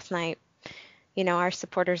had last night, you know, our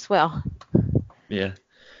supporters will. Yeah,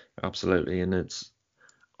 absolutely. And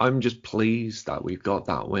I'm just pleased that we've got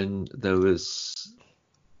that win. There was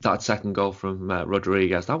that second goal from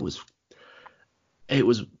Rodriguez. It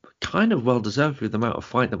was kind of well deserved with the amount of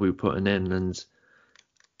fight that we were putting in. And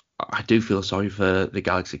I do feel sorry for the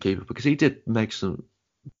Galaxy keeper because he did make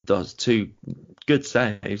two good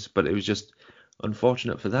saves, but it was just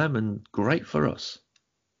unfortunate for them and great for us.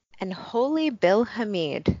 And holy Bill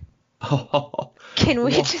Hamid. Can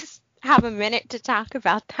we just have a minute to talk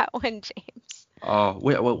about that one, James? Oh,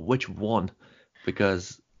 well, which one?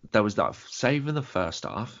 Because there was that save in the first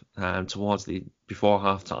half, before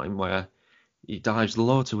half time, where he dives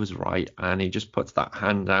low to his right and he just puts that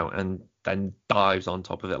hand out and then dives on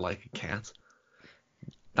top of it like a cat.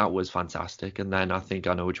 That was fantastic. And then I think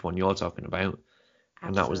I know which one you're talking about. Absolutely.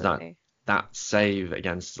 And that was that save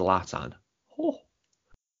against Zlatan. Oh,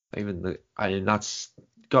 that's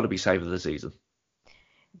got to be save of the season.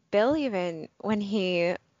 Bill, even when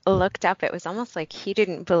he looked up, it was almost like he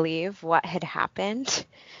didn't believe what had happened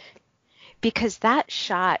because that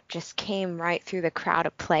shot just came right through the crowd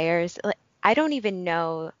of players. Like, I don't even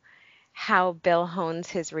know how Bill hones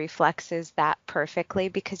his reflexes that perfectly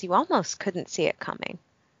because you almost couldn't see it coming.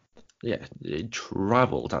 Yeah, it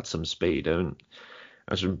travelled at some speed. And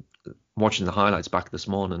I was watching the highlights back this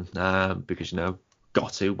morning because,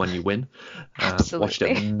 got to when you win. Watched it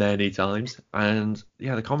Absolutely. many times. And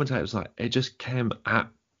yeah, the commentator was like, it just came at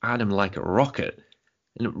him like a rocket.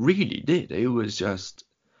 And it really did. It was just,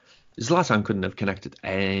 Zlatan couldn't have connected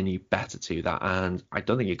any better to that. And I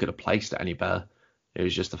don't think he could have placed it any better. It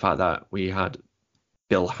was just the fact that we had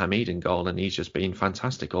Bill Hamid in goal and he's just been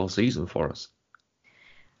fantastic all season for us.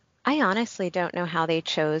 I honestly don't know how they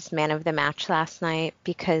chose man of the match last night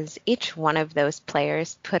because each one of those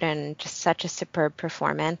players put in just such a superb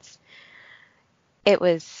performance. It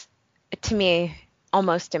was, to me,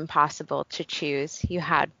 almost impossible to choose. You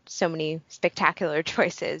had so many spectacular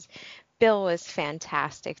choices. Bill was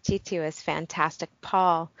fantastic. Titi was fantastic.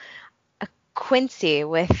 Paul, Quincy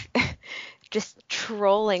with just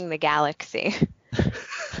trolling the galaxy.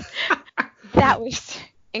 That was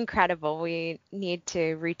incredible. We need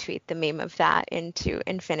to retweet the meme of that into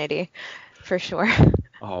infinity for sure.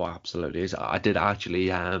 Oh, absolutely. I did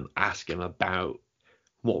actually ask him about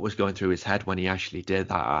what was going through his head when he actually did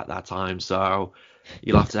that at that time. So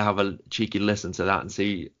you'll have to have a cheeky listen to that and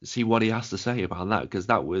see what he has to say about that because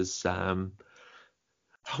that was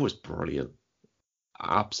brilliant,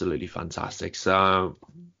 absolutely fantastic. So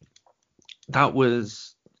that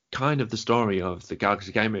was kind of the story of the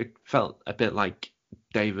Galaxy game. It felt a bit like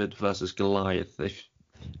David versus Goliath.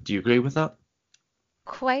 Do you agree with that?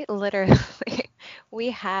 Quite literally. We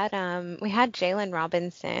had Jalen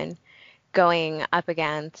Robinson going up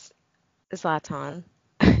against Zlatan,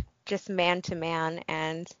 just man to man,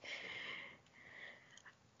 and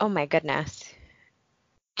oh my goodness,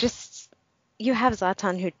 just you have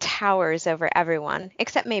Zlatan who towers over everyone,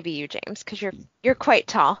 except maybe you, James, because you're quite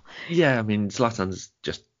tall. Yeah, I mean Zlatan's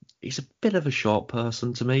he's a bit of a short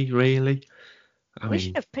person to me, really. I We should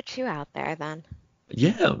mean, have put you out there then.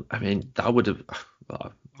 yeah, I mean that would have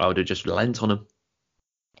I would have just lent on him,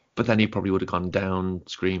 but then he probably would have gone down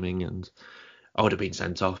screaming, and I would have been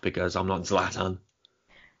sent off because I'm not Zlatan.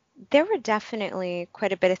 There were definitely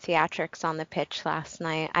quite a bit of theatrics on the pitch last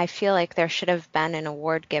night. I feel like there should have been an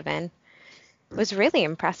award given. It was really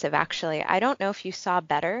impressive, actually. I don't know if you saw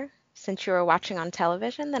better since you were watching on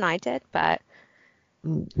television than I did, but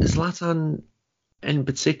Zlatan in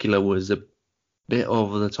particular was a bit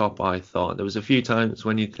over the top, I thought. There was a few times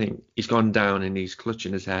when you think he's gone down and he's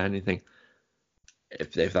clutching his hair and you think,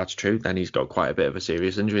 if that's true, then he's got quite a bit of a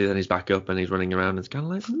serious injury. Then he's back up and he's running around. And it's kind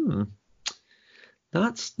of like,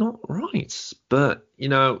 that's not right. But,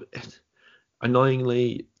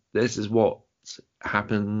 annoyingly, this is what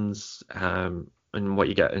happens and what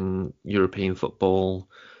you get in European football,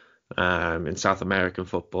 in South American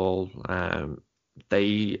football.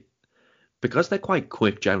 They because they're quite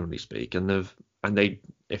quick, generally speaking, and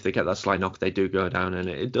if they get that slight knock, they do go down, and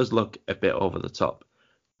it does look a bit over the top.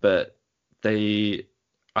 But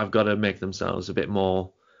I've got to make themselves a bit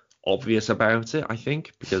more obvious about it, I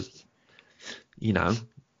think, because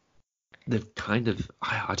they've kind of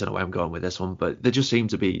I don't know where I'm going with this one, but they just seem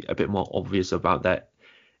to be a bit more obvious about their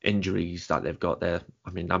injuries that they've got there. I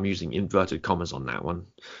mean, I'm using inverted commas on that one.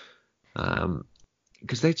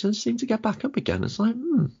 Because they just seem to get back up again. It's like,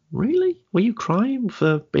 really? Were you crying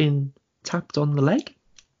for being tapped on the leg?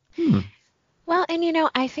 well, and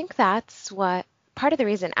I think that's what part of the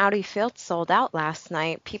reason Audi Field sold out last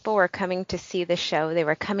night. People were coming to see the show. They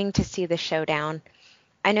were coming to see the showdown.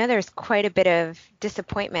 I know there's quite a bit of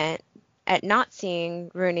disappointment at not seeing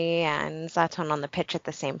Rooney and Zlatan on the pitch at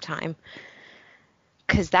the same time,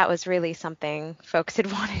 because that was really something folks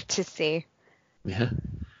had wanted to see. Yeah,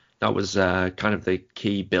 that was kind of the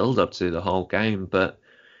key build up to the whole game. But,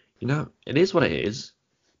 it is what it is.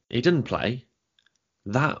 He didn't play.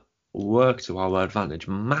 That worked to our advantage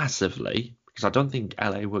massively because I don't think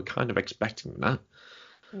LA were kind of expecting that.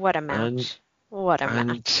 What a And, match. What a and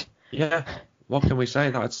match. yeah, what can we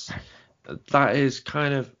say? That is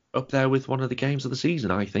kind of up there with one of the games of the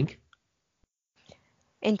season, I think.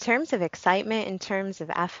 In terms of excitement, in terms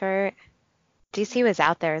of effort, DC was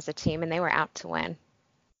out there as a team and they were out to win.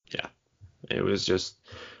 Yeah, it was just,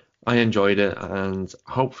 I enjoyed it, and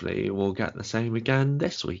hopefully we'll get the same again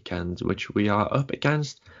this weekend, which we are up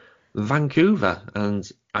against Vancouver. And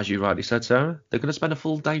as you rightly said, Sarah, they're going to spend a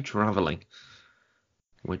full day traveling,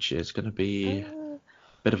 which is going to be a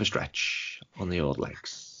bit of a stretch on the old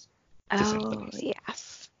legs, to say the Oh, least.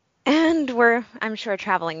 yes. And we're, I'm sure, a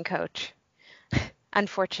traveling coach.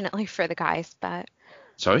 unfortunately for the guys, but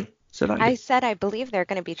Sorry? Say that I again. said I believe they're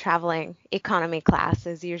going to be traveling economy class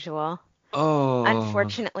as usual. Oh,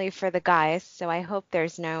 Unfortunately for the guys, so I hope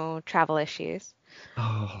there's no travel issues.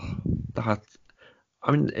 oh, that.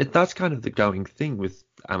 I mean, that's kind of the going thing with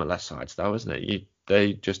MLS sites, though, isn't it?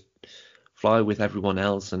 They just fly with everyone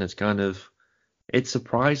else, and it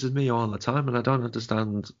surprises me all the time, and I don't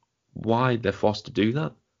understand why they're forced to do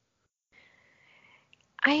that.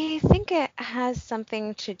 I think it has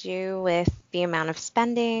something to do with the amount of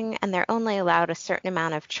spending, and they're only allowed a certain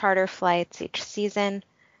amount of charter flights each season.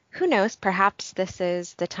 Who knows, perhaps this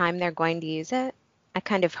is the time they're going to use it. I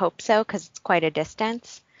kind of hope so because it's quite a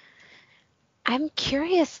distance. I'm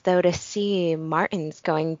curious though to see Martins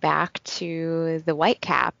going back to the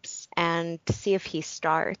Whitecaps and to see if he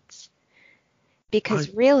starts. I Because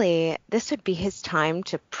really, this would be his time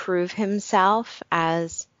to prove himself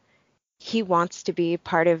as he wants to be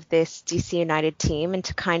part of this DC United team and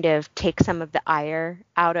to kind of take some of the ire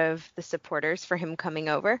out of the supporters for him coming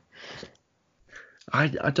over. I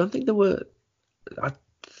don't think there were. I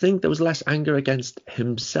think there was less anger against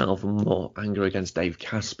himself and more anger against Dave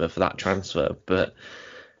Casper for that transfer. But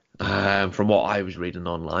from what I was reading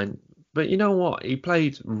online, but you know what? He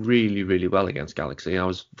played really, really well against Galaxy. I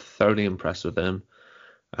was thoroughly impressed with him.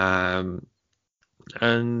 Um,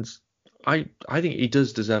 and I think he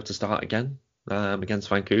does deserve to start again against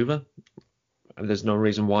Vancouver. And there's no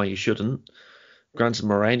reason why he shouldn't. Granted,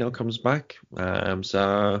 Moreno comes back,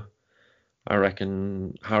 so I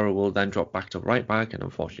reckon Harrow will then drop back to right back, and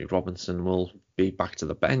unfortunately Robinson will be back to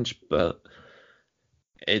the bench. But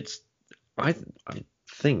it's I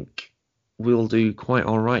think we'll do quite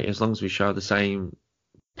all right as long as we show the same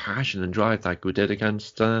passion and drive like we did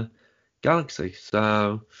against Galaxy.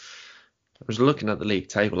 So I was looking at the league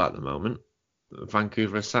table at the moment.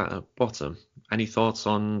 Vancouver is sat at bottom. Any thoughts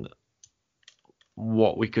on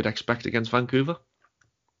what we could expect against Vancouver?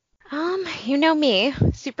 You know me,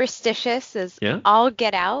 superstitious as Yeah. all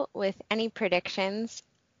get out with any predictions.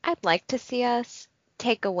 I'd like to see us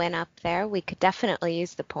take a win up there. We could definitely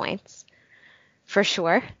use the points, for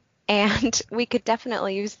sure. And we could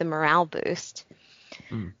definitely use the morale boost.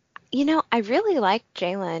 Mm. You know, I really like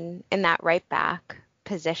Jalen in that right back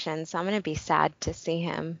position, so I'm going to be sad to see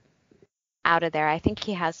him out of there. I think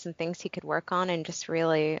he has some things he could work on and just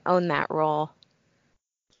really own that role.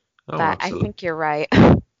 Oh, But I absolutely. think you're right.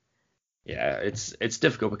 Yeah, it's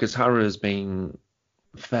difficult because Harrow has been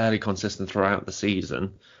fairly consistent throughout the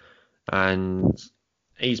season, and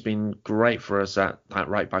he's been great for us at that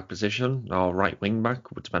right back position or right wing back,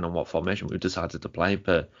 depending on what formation we've decided to play.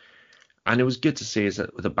 And it was good to see us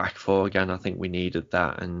with a back four again. I think we needed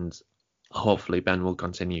that, and hopefully Ben will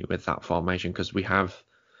continue with that formation because we have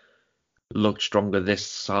looked stronger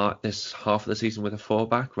this half of the season with a four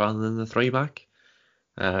back rather than the three back.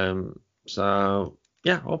 So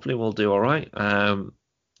yeah, hopefully we'll do all right.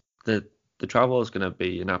 The travel is going to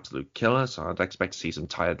be an absolute killer, so I'd expect to see some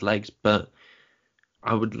tired legs, but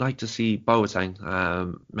I would like to see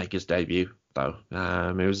Boateng make his debut though.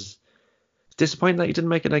 It was disappointing that he didn't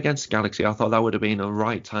make it against Galaxy. I thought that would have been a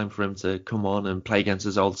right time for him to come on and play against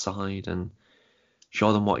his old side and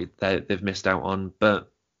show them what they've missed out on.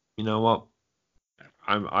 But you know what?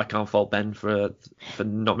 I can't fault Ben for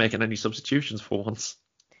not making any substitutions for once.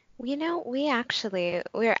 You know, we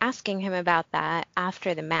were asking him about that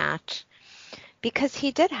after the match because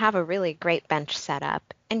he did have a really great bench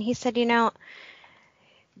setup. And he said, you know,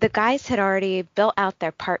 the guys had already built out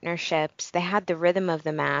their partnerships, they had the rhythm of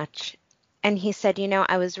the match. And he said, you know,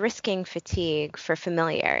 I was risking fatigue for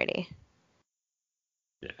familiarity.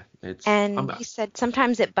 Yeah, it's And he said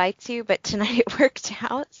sometimes it bites you, but tonight it worked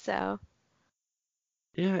out. So,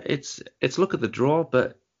 yeah, it's look at the draw,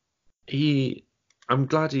 but I'm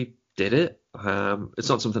glad he did it. It's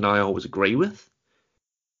not something I always agree with,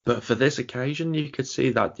 but for this occasion, you could see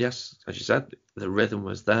that yes, as you said, the rhythm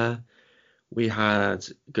was there. We had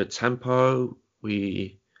good tempo.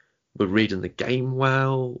 We were reading the game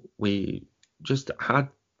well. We just had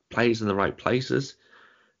plays in the right places.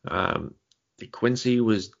 De Quincy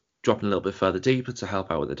was dropping a little bit further deeper to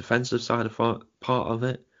help out with the defensive side of part of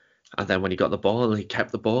it. And then when he got the ball, he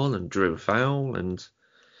kept the ball and drew a foul, and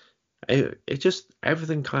it just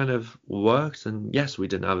everything kind of worked. And yes, we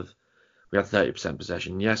had 30%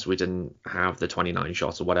 possession. Yes, we didn't have the 29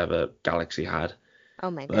 shots or whatever Galaxy had,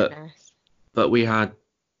 oh my but goodness. we had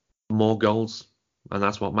more goals, and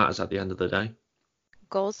that's what matters at the end of the day.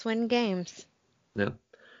 Goals win games. Yeah,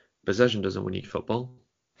 possession doesn't win you football,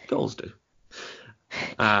 goals do.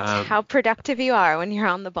 It's Um, how productive you are when you're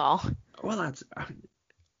on the ball. well,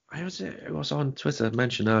 I was on Twitter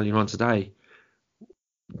mentioned earlier on today.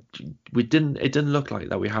 it didn't look like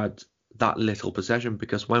that we had that little possession,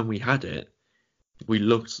 because when we had it, we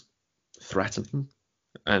looked threatening,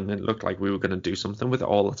 and it looked like we were going to do something with it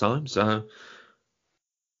all the time. So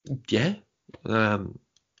yeah,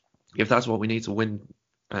 if that's what we need to win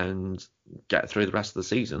and get through the rest of the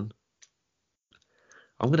season,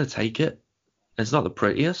 I'm going to take it. It's not the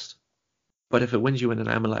prettiest, but if it wins you in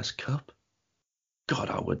an MLS Cup, God,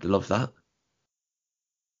 I would love that.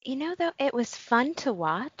 Though, it was fun to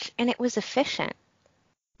watch and it was efficient.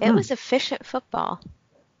 It was efficient football,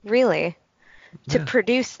 really, to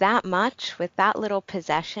produce that much with that little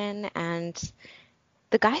possession. And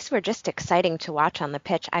the guys were just exciting to watch on the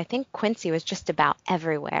pitch. I think Quincy was just about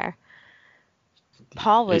everywhere.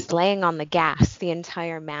 Paul was laying on the gas the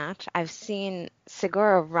entire match. I've seen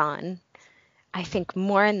Segura run, I think,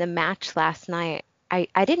 more in the match last night.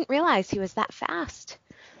 I didn't realize he was that fast.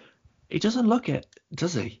 He doesn't look it,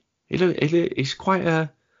 does he? He's quite a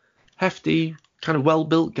hefty, kind of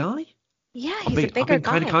well-built guy. Yeah, he's a bigger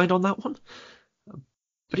guy. I've been kind on that one.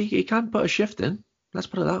 But he can put a shift in. Let's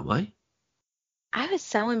put it that way. I was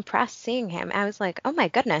so impressed seeing him. I was like, oh my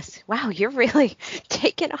goodness, wow, you're really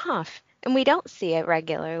taking off. And we don't see it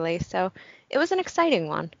regularly, so it was an exciting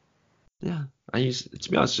one. Yeah, to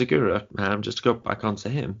be honest, Segura, just to go back onto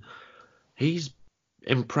him, he's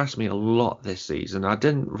impressed me a lot this season. I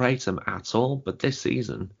didn't rate him at all, but this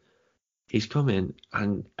season, he's come in,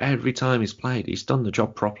 and every time he's played, he's done the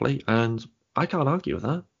job properly, and I can't argue with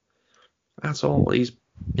that at all. He's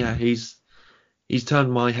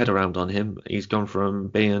turned my head around on him. He's gone from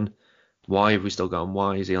being, why have we still got him?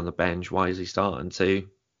 Why is he on the bench? Why is he starting? To,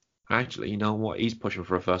 actually, you know what? He's pushing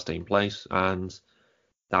for a first team place, and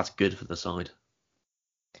that's good for the side.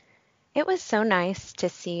 It was so nice to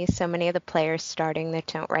see so many of the players starting that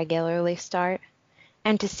don't regularly start.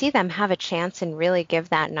 And to see them have a chance and really give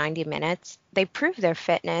that 90 minutes. They proved their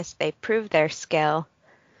fitness. They proved their skill.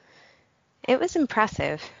 It was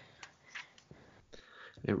impressive.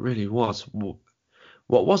 It really was.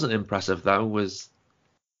 What wasn't impressive, though, was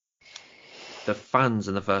the fans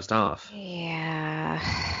in the first half. Yeah.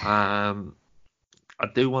 I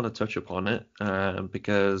do want to touch upon it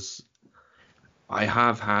because I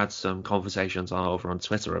have had some conversations over on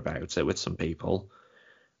Twitter about it with some people,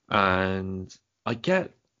 and I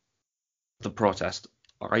get the protest.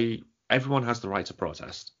 Everyone has the right to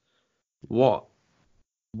protest. What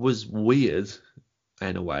was weird,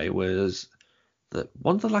 in a way, was that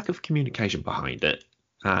the lack of communication behind it.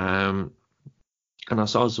 And I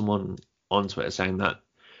saw someone on Twitter saying that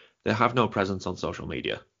they have no presence on social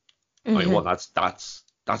media. Mm-hmm. I mean, well, that's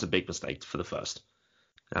a big mistake for the first.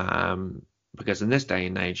 Because in this day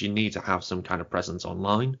and age, you need to have some kind of presence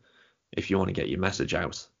online if you want to get your message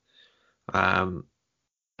out. And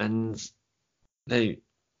it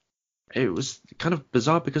was kind of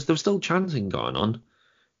bizarre because there was still chanting going on,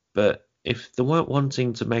 but if they weren't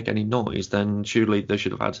wanting to make any noise, then surely they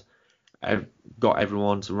should have got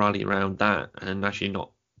everyone to rally around that and actually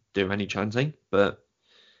not do any chanting. But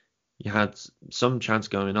you had some chants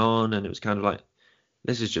going on, and it was kind of like,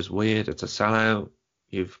 this is just weird. It's a sellout.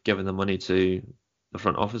 You've given the money to the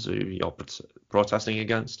front office who you're protesting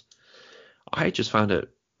against. I just found it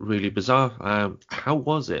really bizarre. How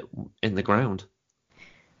was it in the ground?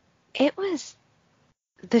 It was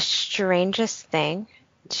the strangest thing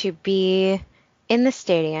to be in the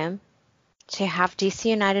stadium, to have DC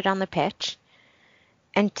United on the pitch,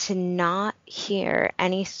 and to not hear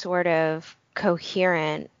any sort of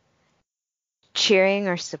coherent cheering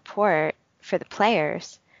or support for the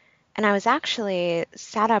players. And I was actually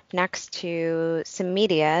sat up next to some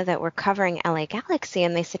media that were covering LA Galaxy,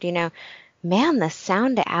 and they said, man, the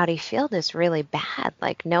sound at Audi Field is really bad.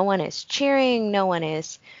 Like, no one is cheering, no one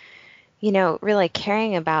is, really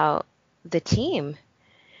caring about the team.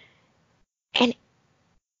 And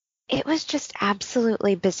it was just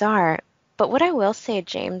absolutely bizarre. But what I will say,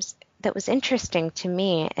 James, that was interesting to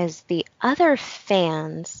me is the other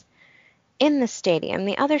fans in the stadium,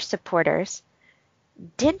 the other supporters,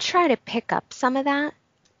 did try to pick up some of that.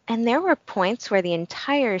 And there were points where the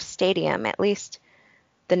entire stadium, at least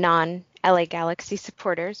the non-LA Galaxy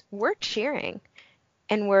supporters, were cheering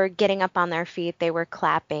and were getting up on their feet. They were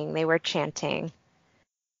clapping. They were chanting.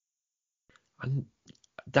 And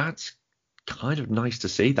that's kind of nice to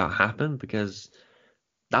see that happen, because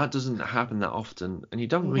that doesn't happen that often. And you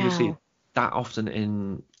don't really see it that often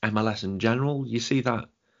in MLS in general. You see that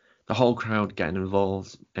the whole crowd getting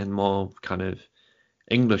involved in more kind of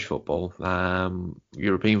English football,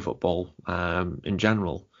 European football in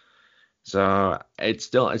general. So I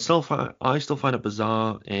still find it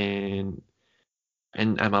bizarre in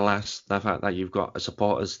in MLS, the fact that you've got a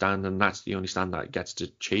supporters stand and that's the only stand that gets to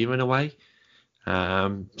cheer in a way.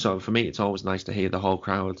 So for me, it's always nice to hear the whole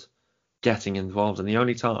crowd getting involved. And the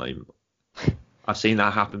only time I've seen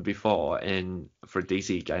that happen before for a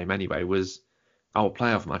DC game anyway was our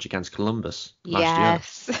playoff match against Columbus last year.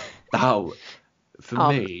 Yes. That for Oh,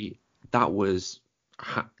 me, that was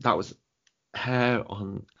hair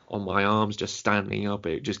on my arms just standing up.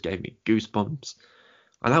 It just gave me goosebumps.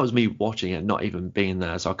 And that was me watching it, not even being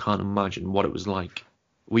there, so I can't imagine what it was like.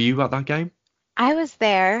 Were you at that game? I was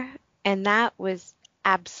there, and that was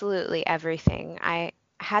absolutely everything. I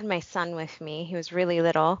had my son with me. He was really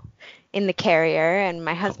little in the carrier, and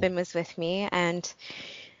my Oh, husband was with me, and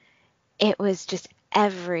it was just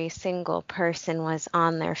every single person was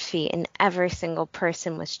on their feet, and every single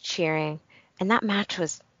person was cheering. And that match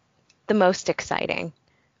was the most exciting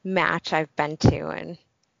match I've been to, and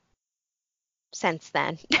since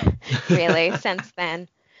then, really, since then.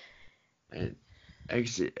 it,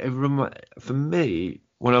 for me,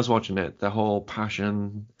 when I was watching it, the whole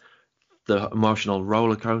passion, the emotional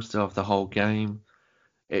roller coaster of the whole game,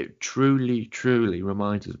 it truly, truly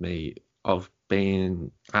reminded me of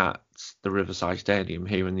being at the Riverside Stadium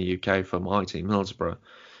here in the UK for my team, Middlesbrough.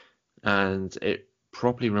 And it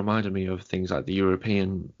probably reminded me of things like the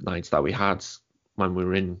European nights that we had when we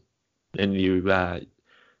were in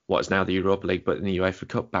what is now the Europa League, but in the UEFA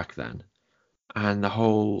Cup back then. And the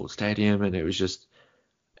whole stadium, and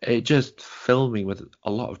it just filled me with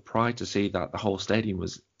a lot of pride to see that the whole stadium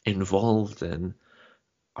was involved. And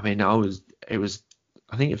I mean, I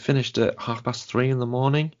think it finished at 3:30 in the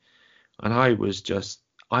morning, and I was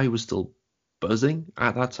still buzzing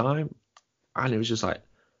at that time, and it was just like,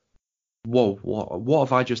 whoa, what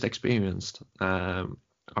have I just experienced? I've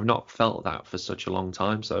not felt that for such a long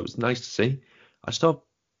time, so it was nice to see. I just hope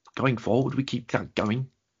going forward we keep that going.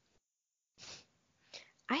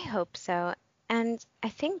 I hope so. And I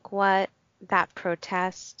think what that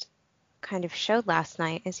protest kind of showed last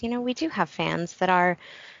night is, we do have fans that are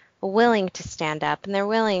willing to stand up and they're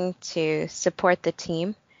willing to support the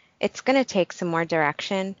team. It's going to take some more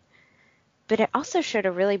direction, but it also showed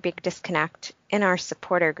a really big disconnect in our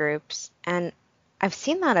supporter groups. And I've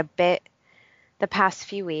seen that a bit the past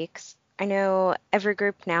few weeks. I know every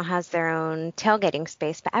group now has their own tailgating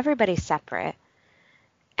space, but everybody's separate.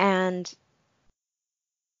 And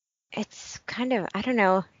it's kind of, I don't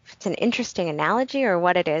know if it's an interesting analogy or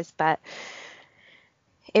what it is, but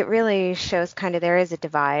it really shows kind of there is a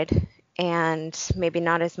divide and maybe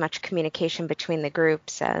not as much communication between the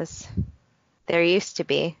groups as there used to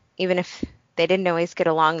be. Even if they didn't always get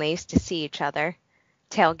along, they used to see each other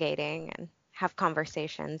tailgating and have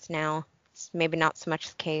conversations. Now it's maybe not so much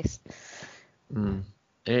the case. Mm.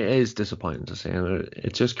 It is disappointing to see, and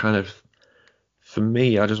it's just kind of, for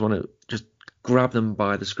me, I just want to just grab them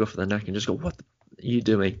by the scruff of the neck and just go, "What are you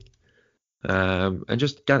doing?" And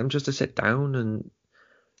just get them just to sit down and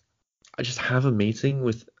I just have a meeting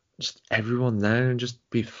with just everyone there and just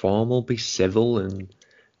be formal, be civil, and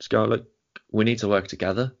just go, look, we need to work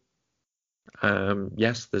together.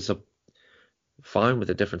 Yes, there's a fine with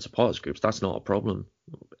the different supporters groups. That's not a problem.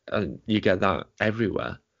 And you get that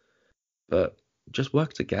everywhere. But just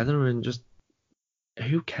work together and just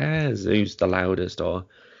who cares who's the loudest or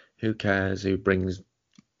who cares who brings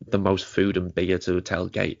the most food and beer to a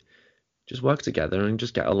tailgate. Just work together and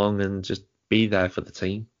just get along and just be there for the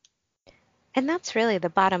team. And that's really the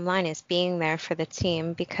bottom line, is being there for the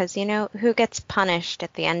team, because who gets punished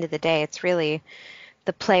at the end of the day? It's really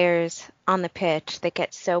the players on the pitch that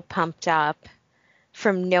get so pumped up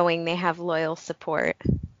from knowing they have loyal support.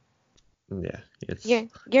 Yeah,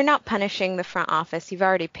 You're not punishing the front office. You've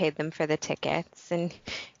already paid them for the tickets, and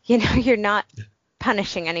you're not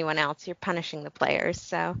punishing anyone else. You're punishing the players.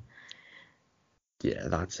 So yeah,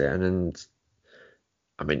 that's it. And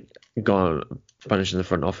I mean, go on punishing the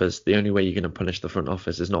front office. The only way you're going to punish the front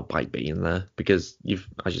office is not by being there, because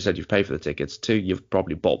as you said, you've paid for the tickets. Two, you've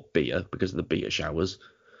probably bought beer because of the beer showers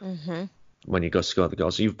when you go score the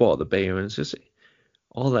goal. So you've bought the beer, and it's just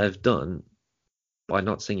all they've done by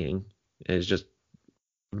not singing is just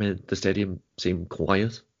made the stadium seem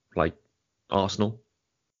quiet, like Arsenal.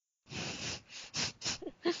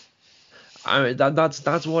 I mean,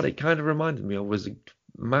 that's what it kind of reminded me of, was a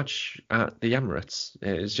match at the Emirates.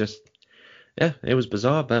 It's just, yeah, it was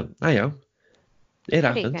bizarre, but hey, it what are you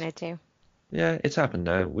happened. gonna do? Yeah, it's happened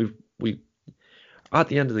now. We at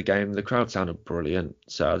the end of the game, the crowd sounded brilliant.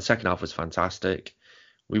 So the second half was fantastic.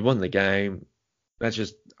 We won the game. I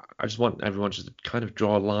just want everyone just to kind of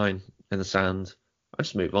draw a line in the sand and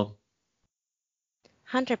just move on.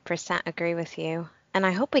 100% agree with you. and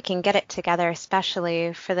I hope we can get it together,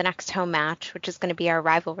 especially for the next home match, which is going to be our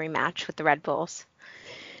rivalry match with the Red Bulls.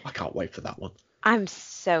 I can't wait for that one. I'm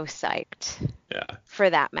so psyched for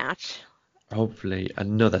that match. Hopefully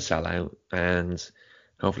another sellout, and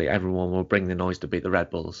hopefully everyone will bring the noise to beat the Red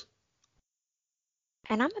Bulls.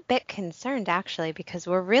 And I'm a bit concerned, actually, because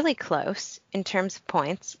we're really close in terms of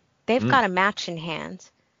points. They've got a match in hand.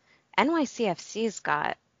 NYCFC's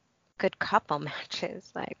got a good couple matches.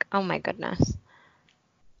 Like, oh my goodness.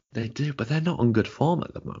 They do, but they're not on good form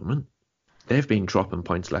at the moment. They've been dropping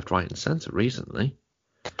points left, right, and centre recently.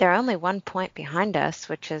 But they're only 1 point behind us,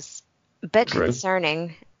 which is a bit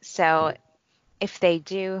concerning. So if they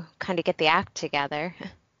do kind of get the act together.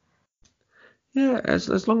 Yeah,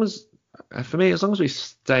 as long as, for me, as long as we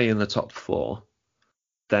stay in the top 4,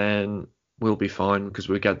 then we'll be fine, because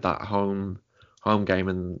we get that home game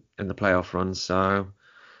in the playoff run. So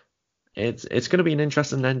it's going to be an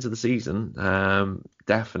interesting end to the season,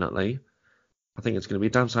 definitely. I think it's going to be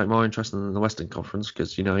damn sight more interesting than the Western Conference,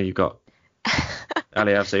 because, you know, you've got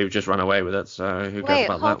LAFC who just run away with it, so who cares about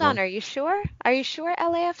that one? Wait, hold on, are you sure? Are you sure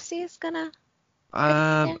LAFC is going to...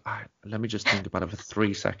 Let me just think about it for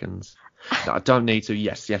 3 seconds. No, I don't need to.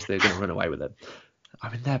 Yes, they're going to run away with it. I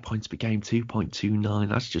mean, their points per game, 2.29.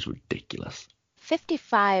 That's just ridiculous.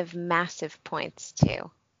 55 massive points, too.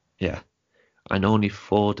 Yeah. And only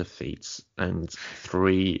 4 defeats and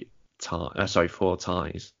 4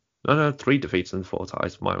 ties. No, 3 defeats and 4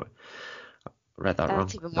 ties. I read that wrong.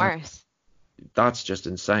 That's even worse. That's just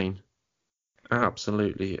insane.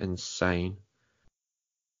 Absolutely insane.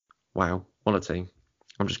 Wow, what a team.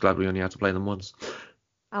 I'm just glad we only had to play them once.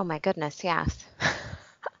 Oh my goodness, yes.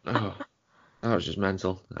 Oh, that was just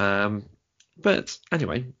mental. But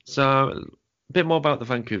anyway, so a bit more about the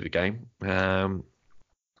Vancouver game. They're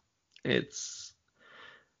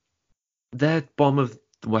bottom of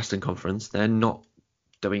the Western Conference. They're not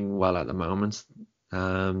doing well at the moment.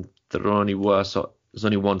 They're only worse. There's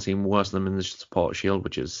only one team worse than them in the Support Shield,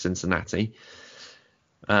 which is Cincinnati,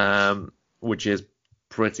 which is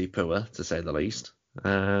pretty poor, to say the least.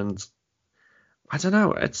 And I don't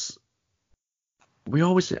know. I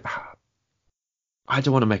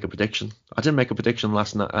don't want to make a prediction. I didn't make a prediction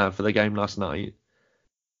last night for the game last night.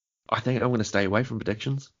 I think I'm going to stay away from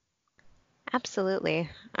predictions. Absolutely.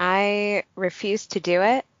 I refuse to do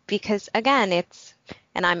it because, again,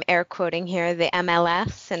 and I'm air quoting here, the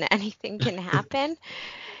MLS, and anything can happen.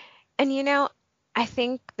 And, you know, I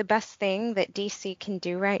think the best thing that DC can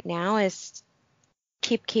do right now is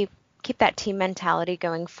keep that team mentality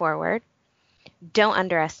going forward. Don't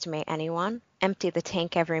underestimate anyone. Empty the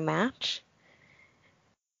tank every match.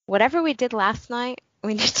 Whatever we did last night,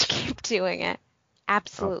 we need to keep doing it.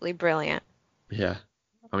 Absolutely brilliant. Yeah.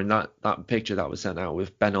 I mean, that picture that was sent out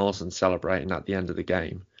with Ben Olsen celebrating at the end of the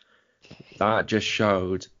game, that just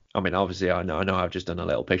showed, I mean, obviously I know I've just done a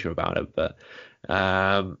little picture about it, but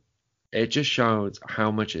it just showed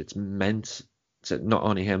how much it's meant to not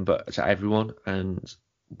only him, but to everyone. And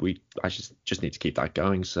I just need to keep that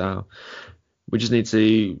going. So we just need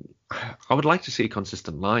to, I would like to see a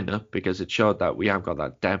consistent lineup because it showed that we have got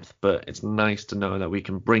that depth, but it's nice to know that we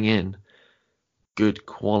can bring in good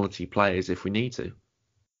quality players if we need to.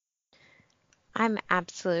 I'm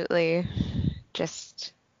absolutely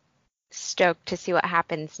just stoked to see what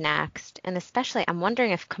happens next. And especially, I'm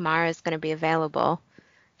wondering if Kamara is going to be available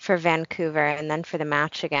for Vancouver and then for the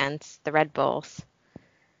match against the Red Bulls.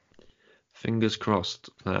 Fingers crossed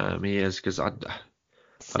he is, because I don't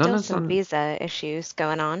understand. Some visa issues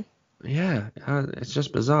going on. Yeah, it's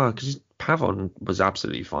just bizarre because Pavon was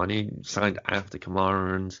absolutely fine. He signed after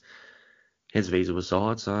Kamara and his visa was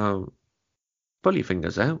sorted. So pull your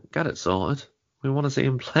fingers out, get it sorted. We want to see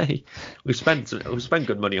him play. We've spent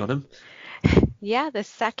good money on him. Yeah, the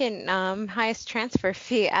second highest transfer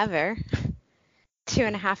fee ever,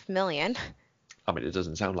 $2.5 million. I mean, it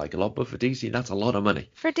doesn't sound like a lot, but for DC, that's a lot of money.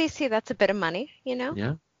 For DC, that's a bit of money, you know.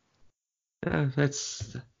 Yeah.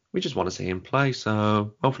 We just want to see him play.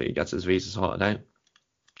 So hopefully he gets his visa sorted out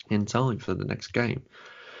in time for the next game.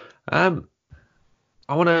 I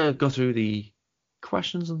want to go through the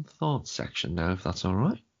questions and thoughts section now, if that's all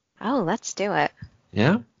right. Oh, let's do it.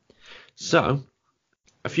 Yeah. So,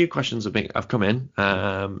 a few questions have come in.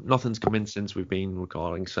 Nothing's come in since we've been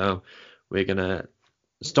recording, so we're gonna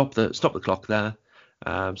stop the clock there.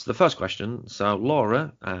 So the first question. So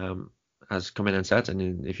Laura has come in and said,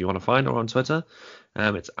 and if you want to find her on Twitter,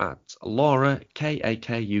 it's at Laura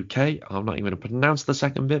KAKUK. I'm not even going to pronounce the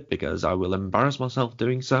second bit because I will embarrass myself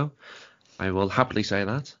doing so. I will happily say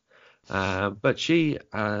that. But she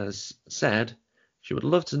has said she would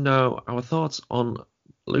love to know our thoughts on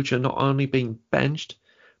Lucha not only being benched,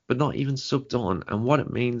 but not even subbed on, and what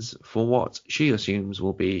it means for what she assumes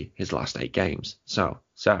will be his last 8 games. So,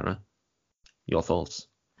 Sarah, your thoughts?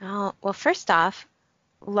 Oh, well, first off,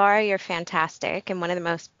 Laura, you're fantastic and one of the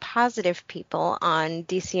most positive people on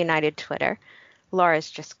DC United Twitter.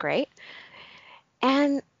 Laura's just great.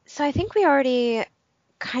 And so I think we already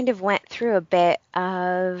kind of went through a bit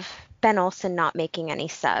of Ben Olsen not making any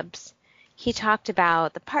subs. He talked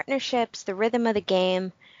about the partnerships, the rhythm of the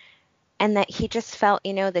game, and that he just felt,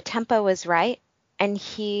 the tempo was right, and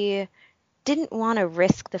he didn't want to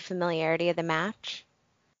risk the familiarity of the match.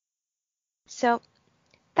 So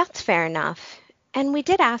that's fair enough. And we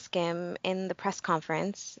did ask him in the press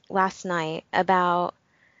conference last night about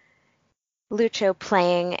Lucho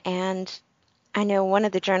playing, and I know one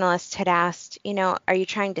of the journalists had asked, are you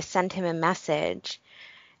trying to send him a message?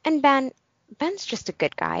 And Ben's just a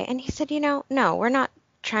good guy. And he said, no, we're not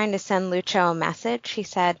trying to send Lucho a message. He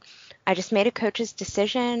said, I just made a coach's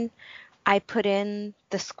decision. I put in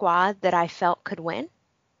the squad that I felt could win.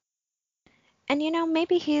 And,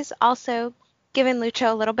 maybe he's also given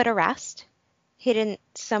Lucho a little bit of rest. He didn't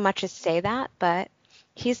so much as say that, but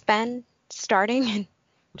he's been starting in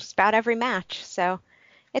just about every match. So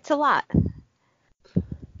it's a lot.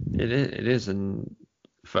 It is, and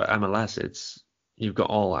for MLS, you've got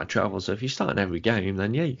all that travel. So if you start in every game,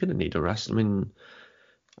 then yeah, you're going to need a rest. I mean,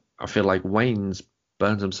 I feel like Wayne's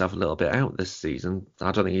burned himself a little bit out this season.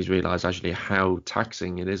 I don't think he's realised actually how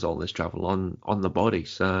taxing it is, all this travel on the body.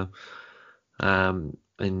 So, and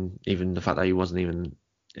even the fact that he wasn't even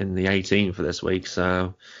in the 18 for this week.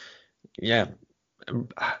 So, yeah,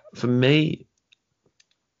 for me,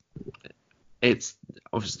 it's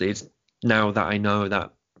now that I know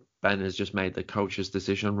that Ben has just made the coach's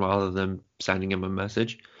decision rather than sending him a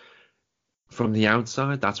message. From the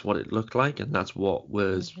outside, that's what it looked like, and that's what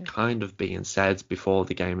was kind of being said before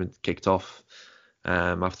the game had kicked off,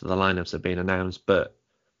 after the lineups had been announced. But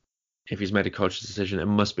if he's made a coach's decision, it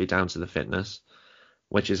must be down to the fitness,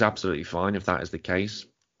 which is absolutely fine if that is the case.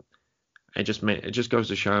 It just goes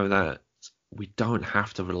to show that we don't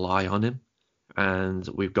have to rely on him, and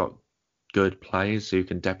we've got good players who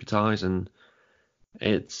can deputise, and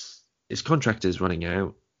his contract is running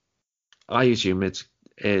out. I assume it's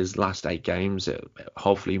his last 8 games,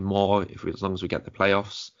 hopefully more as long as we get the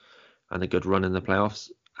playoffs and a good run in the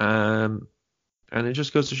playoffs. And it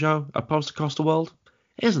just goes to show a post-Acosta world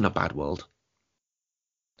isn't a bad world.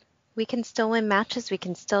 We can still win matches. We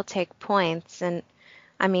can still take points. And,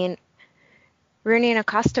 I mean, Rooney and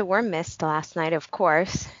Acosta were missed last night, of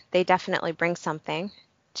course. They definitely bring something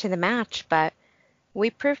to the match. But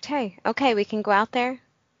we proved, hey, okay, we can go out there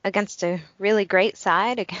against a really great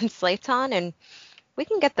side, against Leighton, and we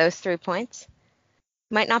can get those 3 points.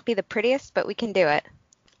 Might not be the prettiest, but we can do it.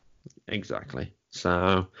 Exactly.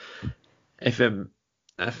 So if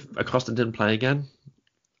Acosta didn't play again,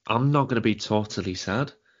 I'm not going to be totally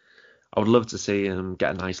sad. I would love to see him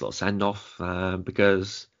get a nice little send-off,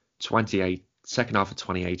 because second half of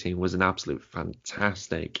 2018 was an absolute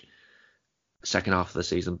fantastic second half of the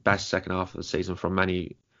season, best second half of the season from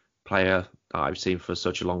any player that I've seen for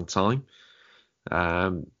such a long time.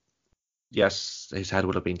 Yes, his head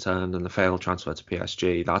would have been turned, and the failed transfer to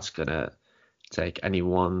PSG, that's going to take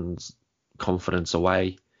anyone's confidence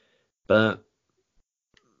away. But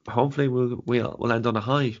hopefully we'll end on a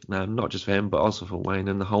high, not just for him, but also for Wayne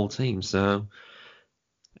and the whole team. So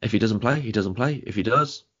if he doesn't play, he doesn't play. If he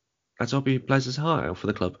does, let's hope he plays his heart out for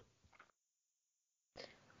the club.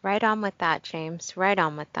 Right on with that, James. Right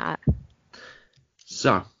on with that.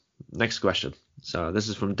 So, next question. So this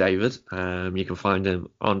is from David. You can find him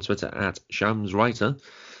on Twitter at ShamsWriter.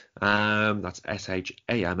 That's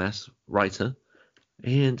SHAMS Writer.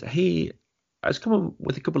 And he has come up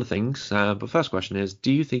with a couple of things. But first question is,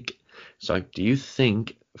 do you think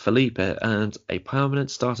Felipe earned a permanent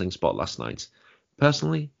starting spot last night?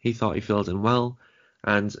 Personally, he thought he filled in well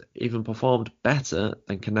and even performed better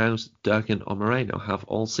than Canouse, Durkin or Moreno have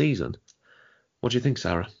all season. What do you think,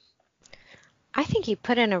 Sarah? I think he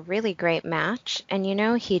put in a really great match, and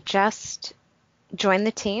he just joined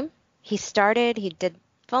the team. He did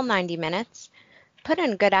full 90 minutes, put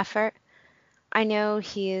in good effort. I know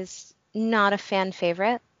he's not a fan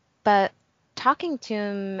favorite, but talking to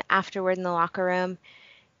him afterward in the locker room,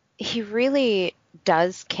 he really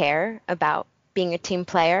does care about being a team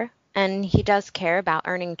player, and he does care about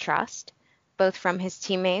earning trust, both from his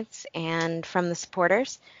teammates and from the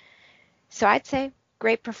supporters. So I'd say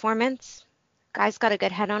great performance. Guy's got a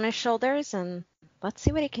good head on his shoulders, and let's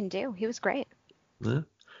see what he can do. He was great. Yeah.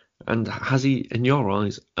 And has he, in your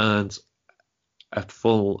eyes, earned a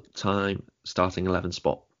full-time starting 11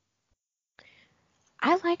 spot?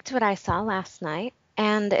 I liked what I saw last night,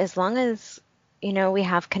 And as long as, we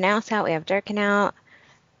have Knaus out, we have Durkin out,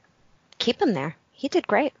 keep him there. He did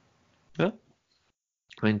great. Yeah.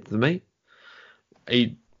 I mean, for me,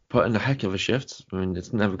 he put in a heck of a shift. I mean,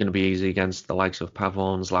 it's never going to be easy against the likes of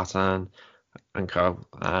Pavon, Zlatan, and co.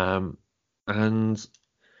 And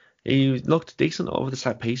he looked decent over the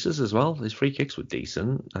set pieces as well. His free kicks were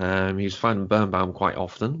decent. He was finding Birnbaum quite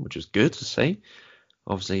often, which was good to see.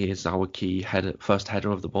 Obviously, he's our key first header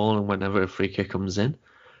of the ball, and whenever a free kick comes in.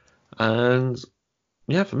 And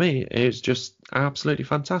yeah, for me, it's just absolutely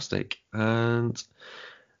fantastic. And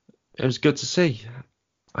it was good to see.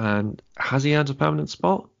 And has he earned a permanent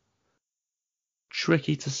spot?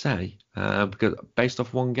 Tricky to say, because based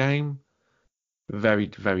off one game, very,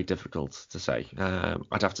 very difficult to say.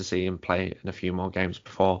 I'd have to see him play in a few more games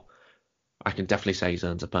before I can definitely say he's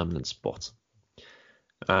earned a permanent spot.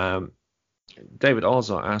 David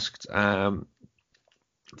also asked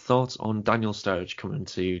thoughts on Daniel Sturridge coming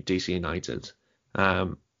to DC United.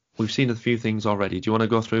 We've seen a few things already. Do you want to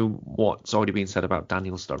go through what's already been said about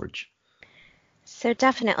Daniel Sturridge? So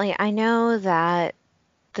definitely, I know that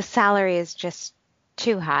the salary is just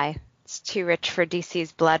too high. It's too rich for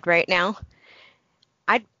DC's blood right now.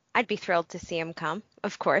 I'd be thrilled to see him come,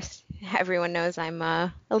 of course. Everyone knows I'm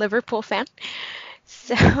a Liverpool fan.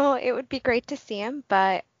 So it would be great to see him,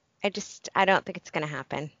 but I don't think it's going to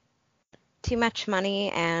happen. Too much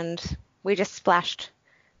money, and we just splashed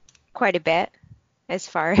quite a bit as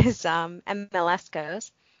far as MLS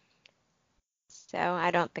goes. So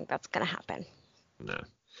I don't think that's going to happen. No,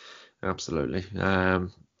 absolutely.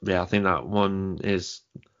 Yeah, I think that one is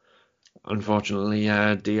unfortunately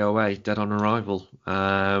DOA, dead on arrival.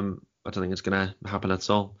 I don't think it's going to happen at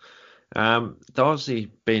all. There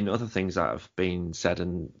obviously been other things that have been said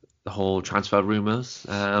in the whole transfer rumours,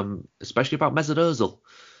 especially about Mesut Ozil.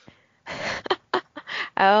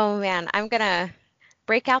 Oh man, I'm gonna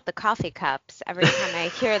break out the coffee cups every time I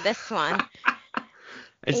hear this one.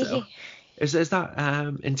 Is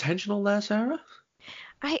that intentional there, Sarah?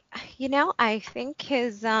 I think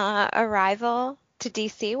his arrival to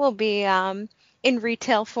DC will be in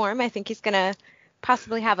retail form. I think he's gonna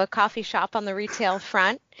possibly have a coffee shop on the retail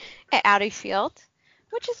front at Audi Field,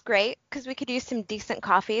 which is great because we could use some decent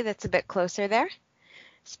coffee that's a bit closer there,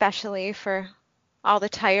 especially for all the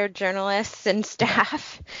tired journalists and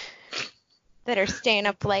staff that are staying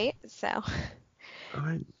up late. So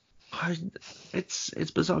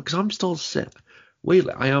it's bizarre because I'm still sick.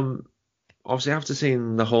 I am obviously after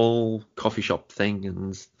seeing the whole coffee shop thing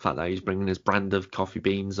and the fact that he's bringing his brand of coffee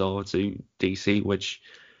beans over to DC, which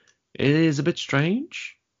is a bit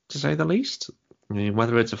strange to say the least. I mean,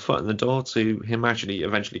 whether it's a foot in the door to him actually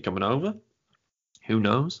eventually coming over, who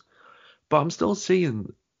knows? But I'm still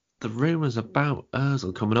seeing the rumours about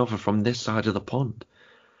Ozil coming over from this side of the pond.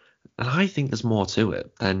 And I think there's more to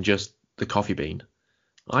it than just the coffee bean.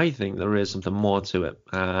 I think there is something more to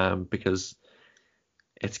it because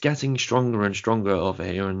it's getting stronger and stronger over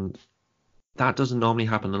here, and that doesn't normally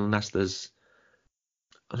happen unless there's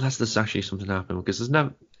actually something happening. Because there's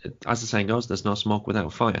never, as the saying goes, there's no smoke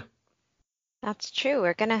without fire. That's true.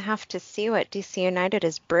 We're gonna have to see what DC United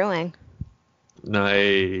is brewing.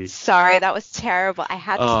 Nice. Sorry, that was terrible. I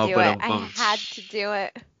had to do it. I had to do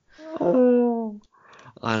it. Oh.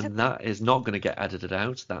 And that is not going to get edited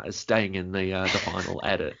out. That is staying in the final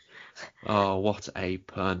edit. Oh, what a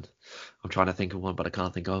pun. I'm trying to think of one, but I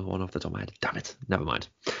can't think of one off the top of my head. Damn it. Never mind.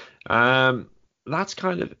 That's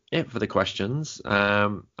kind of it for the questions.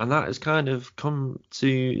 And that has kind of come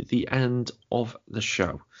to the end of the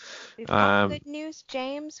show. We've got good news,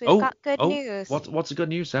 James. We've got good news. What's the good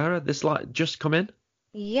news, Sarah? This just come in?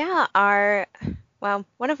 Yeah,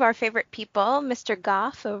 one of our favorite people, Mr.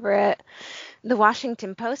 Goff over at the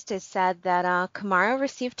Washington Post, has said that Kamara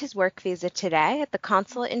received his work visa today at the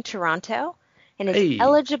consulate in Toronto and is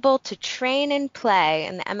eligible to train and play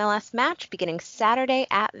in the MLS match beginning Saturday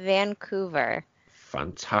at Vancouver.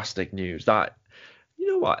 Fantastic news. That, you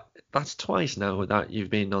know what? That's twice now that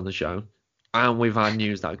you've been on the show, and we've had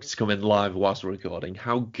news that's come in live whilst we're recording.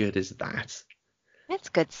 How good is that? It's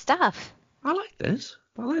good stuff. I like this.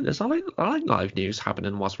 I like live news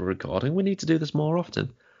happening whilst we're recording. We need to do this more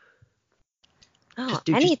often. Oh,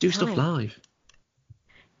 just do stuff live.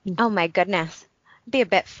 Oh my goodness. It'd be a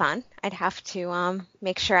bit fun. I'd have to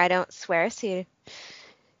make sure I don't swear so you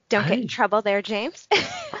don't get in trouble there, James.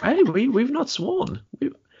 Hey, we've not sworn.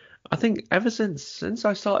 I think ever since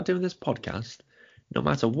I started doing this podcast, no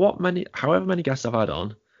matter however many guests I've had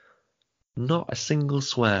on, not a single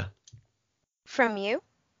swear. From you?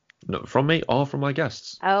 No, from me or from my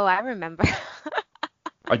guests. Oh, I remember.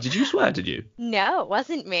 Did you swear, did you? No, it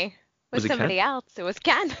wasn't me. It was somebody else. It was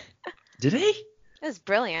Ken. Did he? It was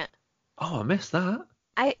brilliant. Oh, I missed that.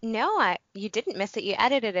 You didn't miss it. You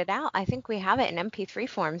edited it out. I think we have it in MP3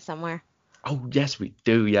 form somewhere. Oh, yes, we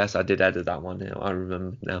do. Yes, I did edit that one. Now I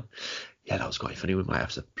remember now. Yeah, that was quite funny. We might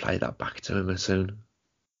have to play that back to him soon.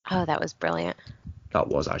 Oh, that was brilliant. That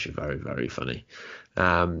was actually very, very funny.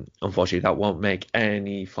 Unfortunately, that won't make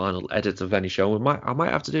any final edits of any show. I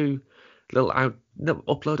might have to do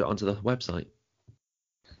upload it onto the website.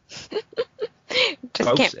 Just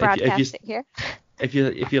Folks, can't broadcast it here. If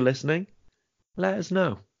you're listening, let us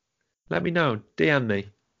know. Let me know. DM me.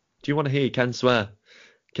 Do you want to hear Ken swear?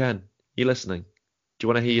 Ken, you listening? Do you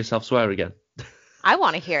want to hear yourself swear again? I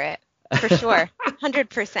want to hear it for sure.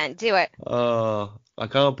 100%. Do it. Oh, I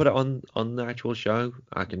can't put it on the actual show.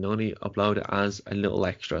 I can only upload it as a little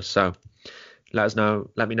extra. So let us know.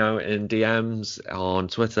 Let me know in DMs on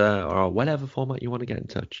Twitter or whatever format you want to get in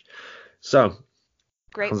touch. So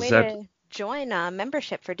great way to join a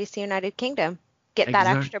membership for DC United Kingdom. Get that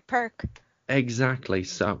extra perk. Exactly.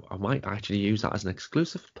 So I might actually use that as an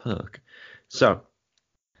exclusive perk. So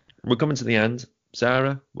we're coming to the end.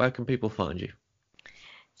 Sarah, where can people find you?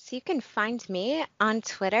 So you can find me on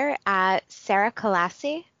Twitter at Sarah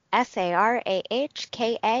Kalassi,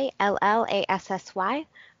 SarahKallassy.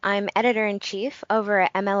 I'm editor-in-chief over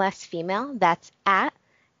at MLS Female. That's at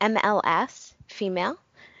MLS Female.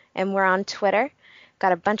 And we're on Twitter.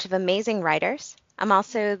 Got a bunch of amazing writers. I'm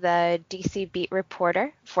also the DC beat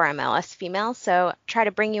reporter for MLS Female, so try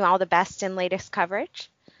to bring you all the best and latest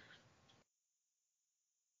coverage.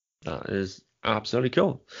 That is absolutely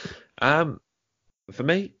cool. For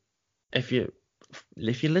me, if you're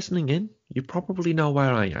listening in, you probably know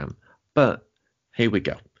where I am. But here we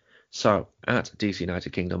go. So at DC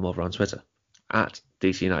United Kingdom over on Twitter, at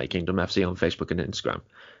DC United Kingdom FC on Facebook and Instagram,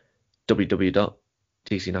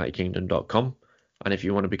 www.dcunitedkingdom.com, and if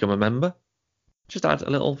you want to become a member, just add a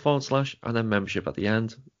little / and then membership at the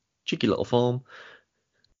end. Cheeky little form.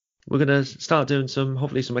 We're going to start doing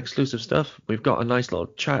hopefully some exclusive stuff. We've got a nice little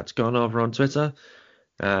chat going over on Twitter.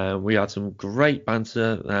 We had some great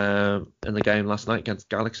banter in the game last night against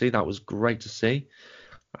Galaxy. That was great to see.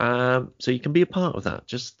 So you can be a part of that.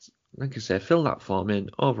 Just, like I said, fill that form in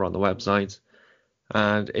over on the website.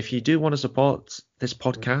 And if you do want to support this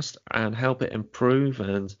podcast and help it improve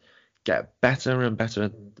and get better and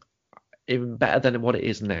better, even better than what it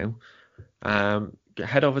is now,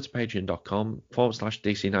 head over to patreon.com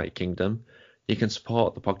 /DC United Kingdom. You can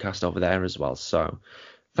support the podcast over there as well. So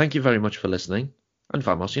thank you very much for listening, and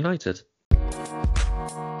Vamos United.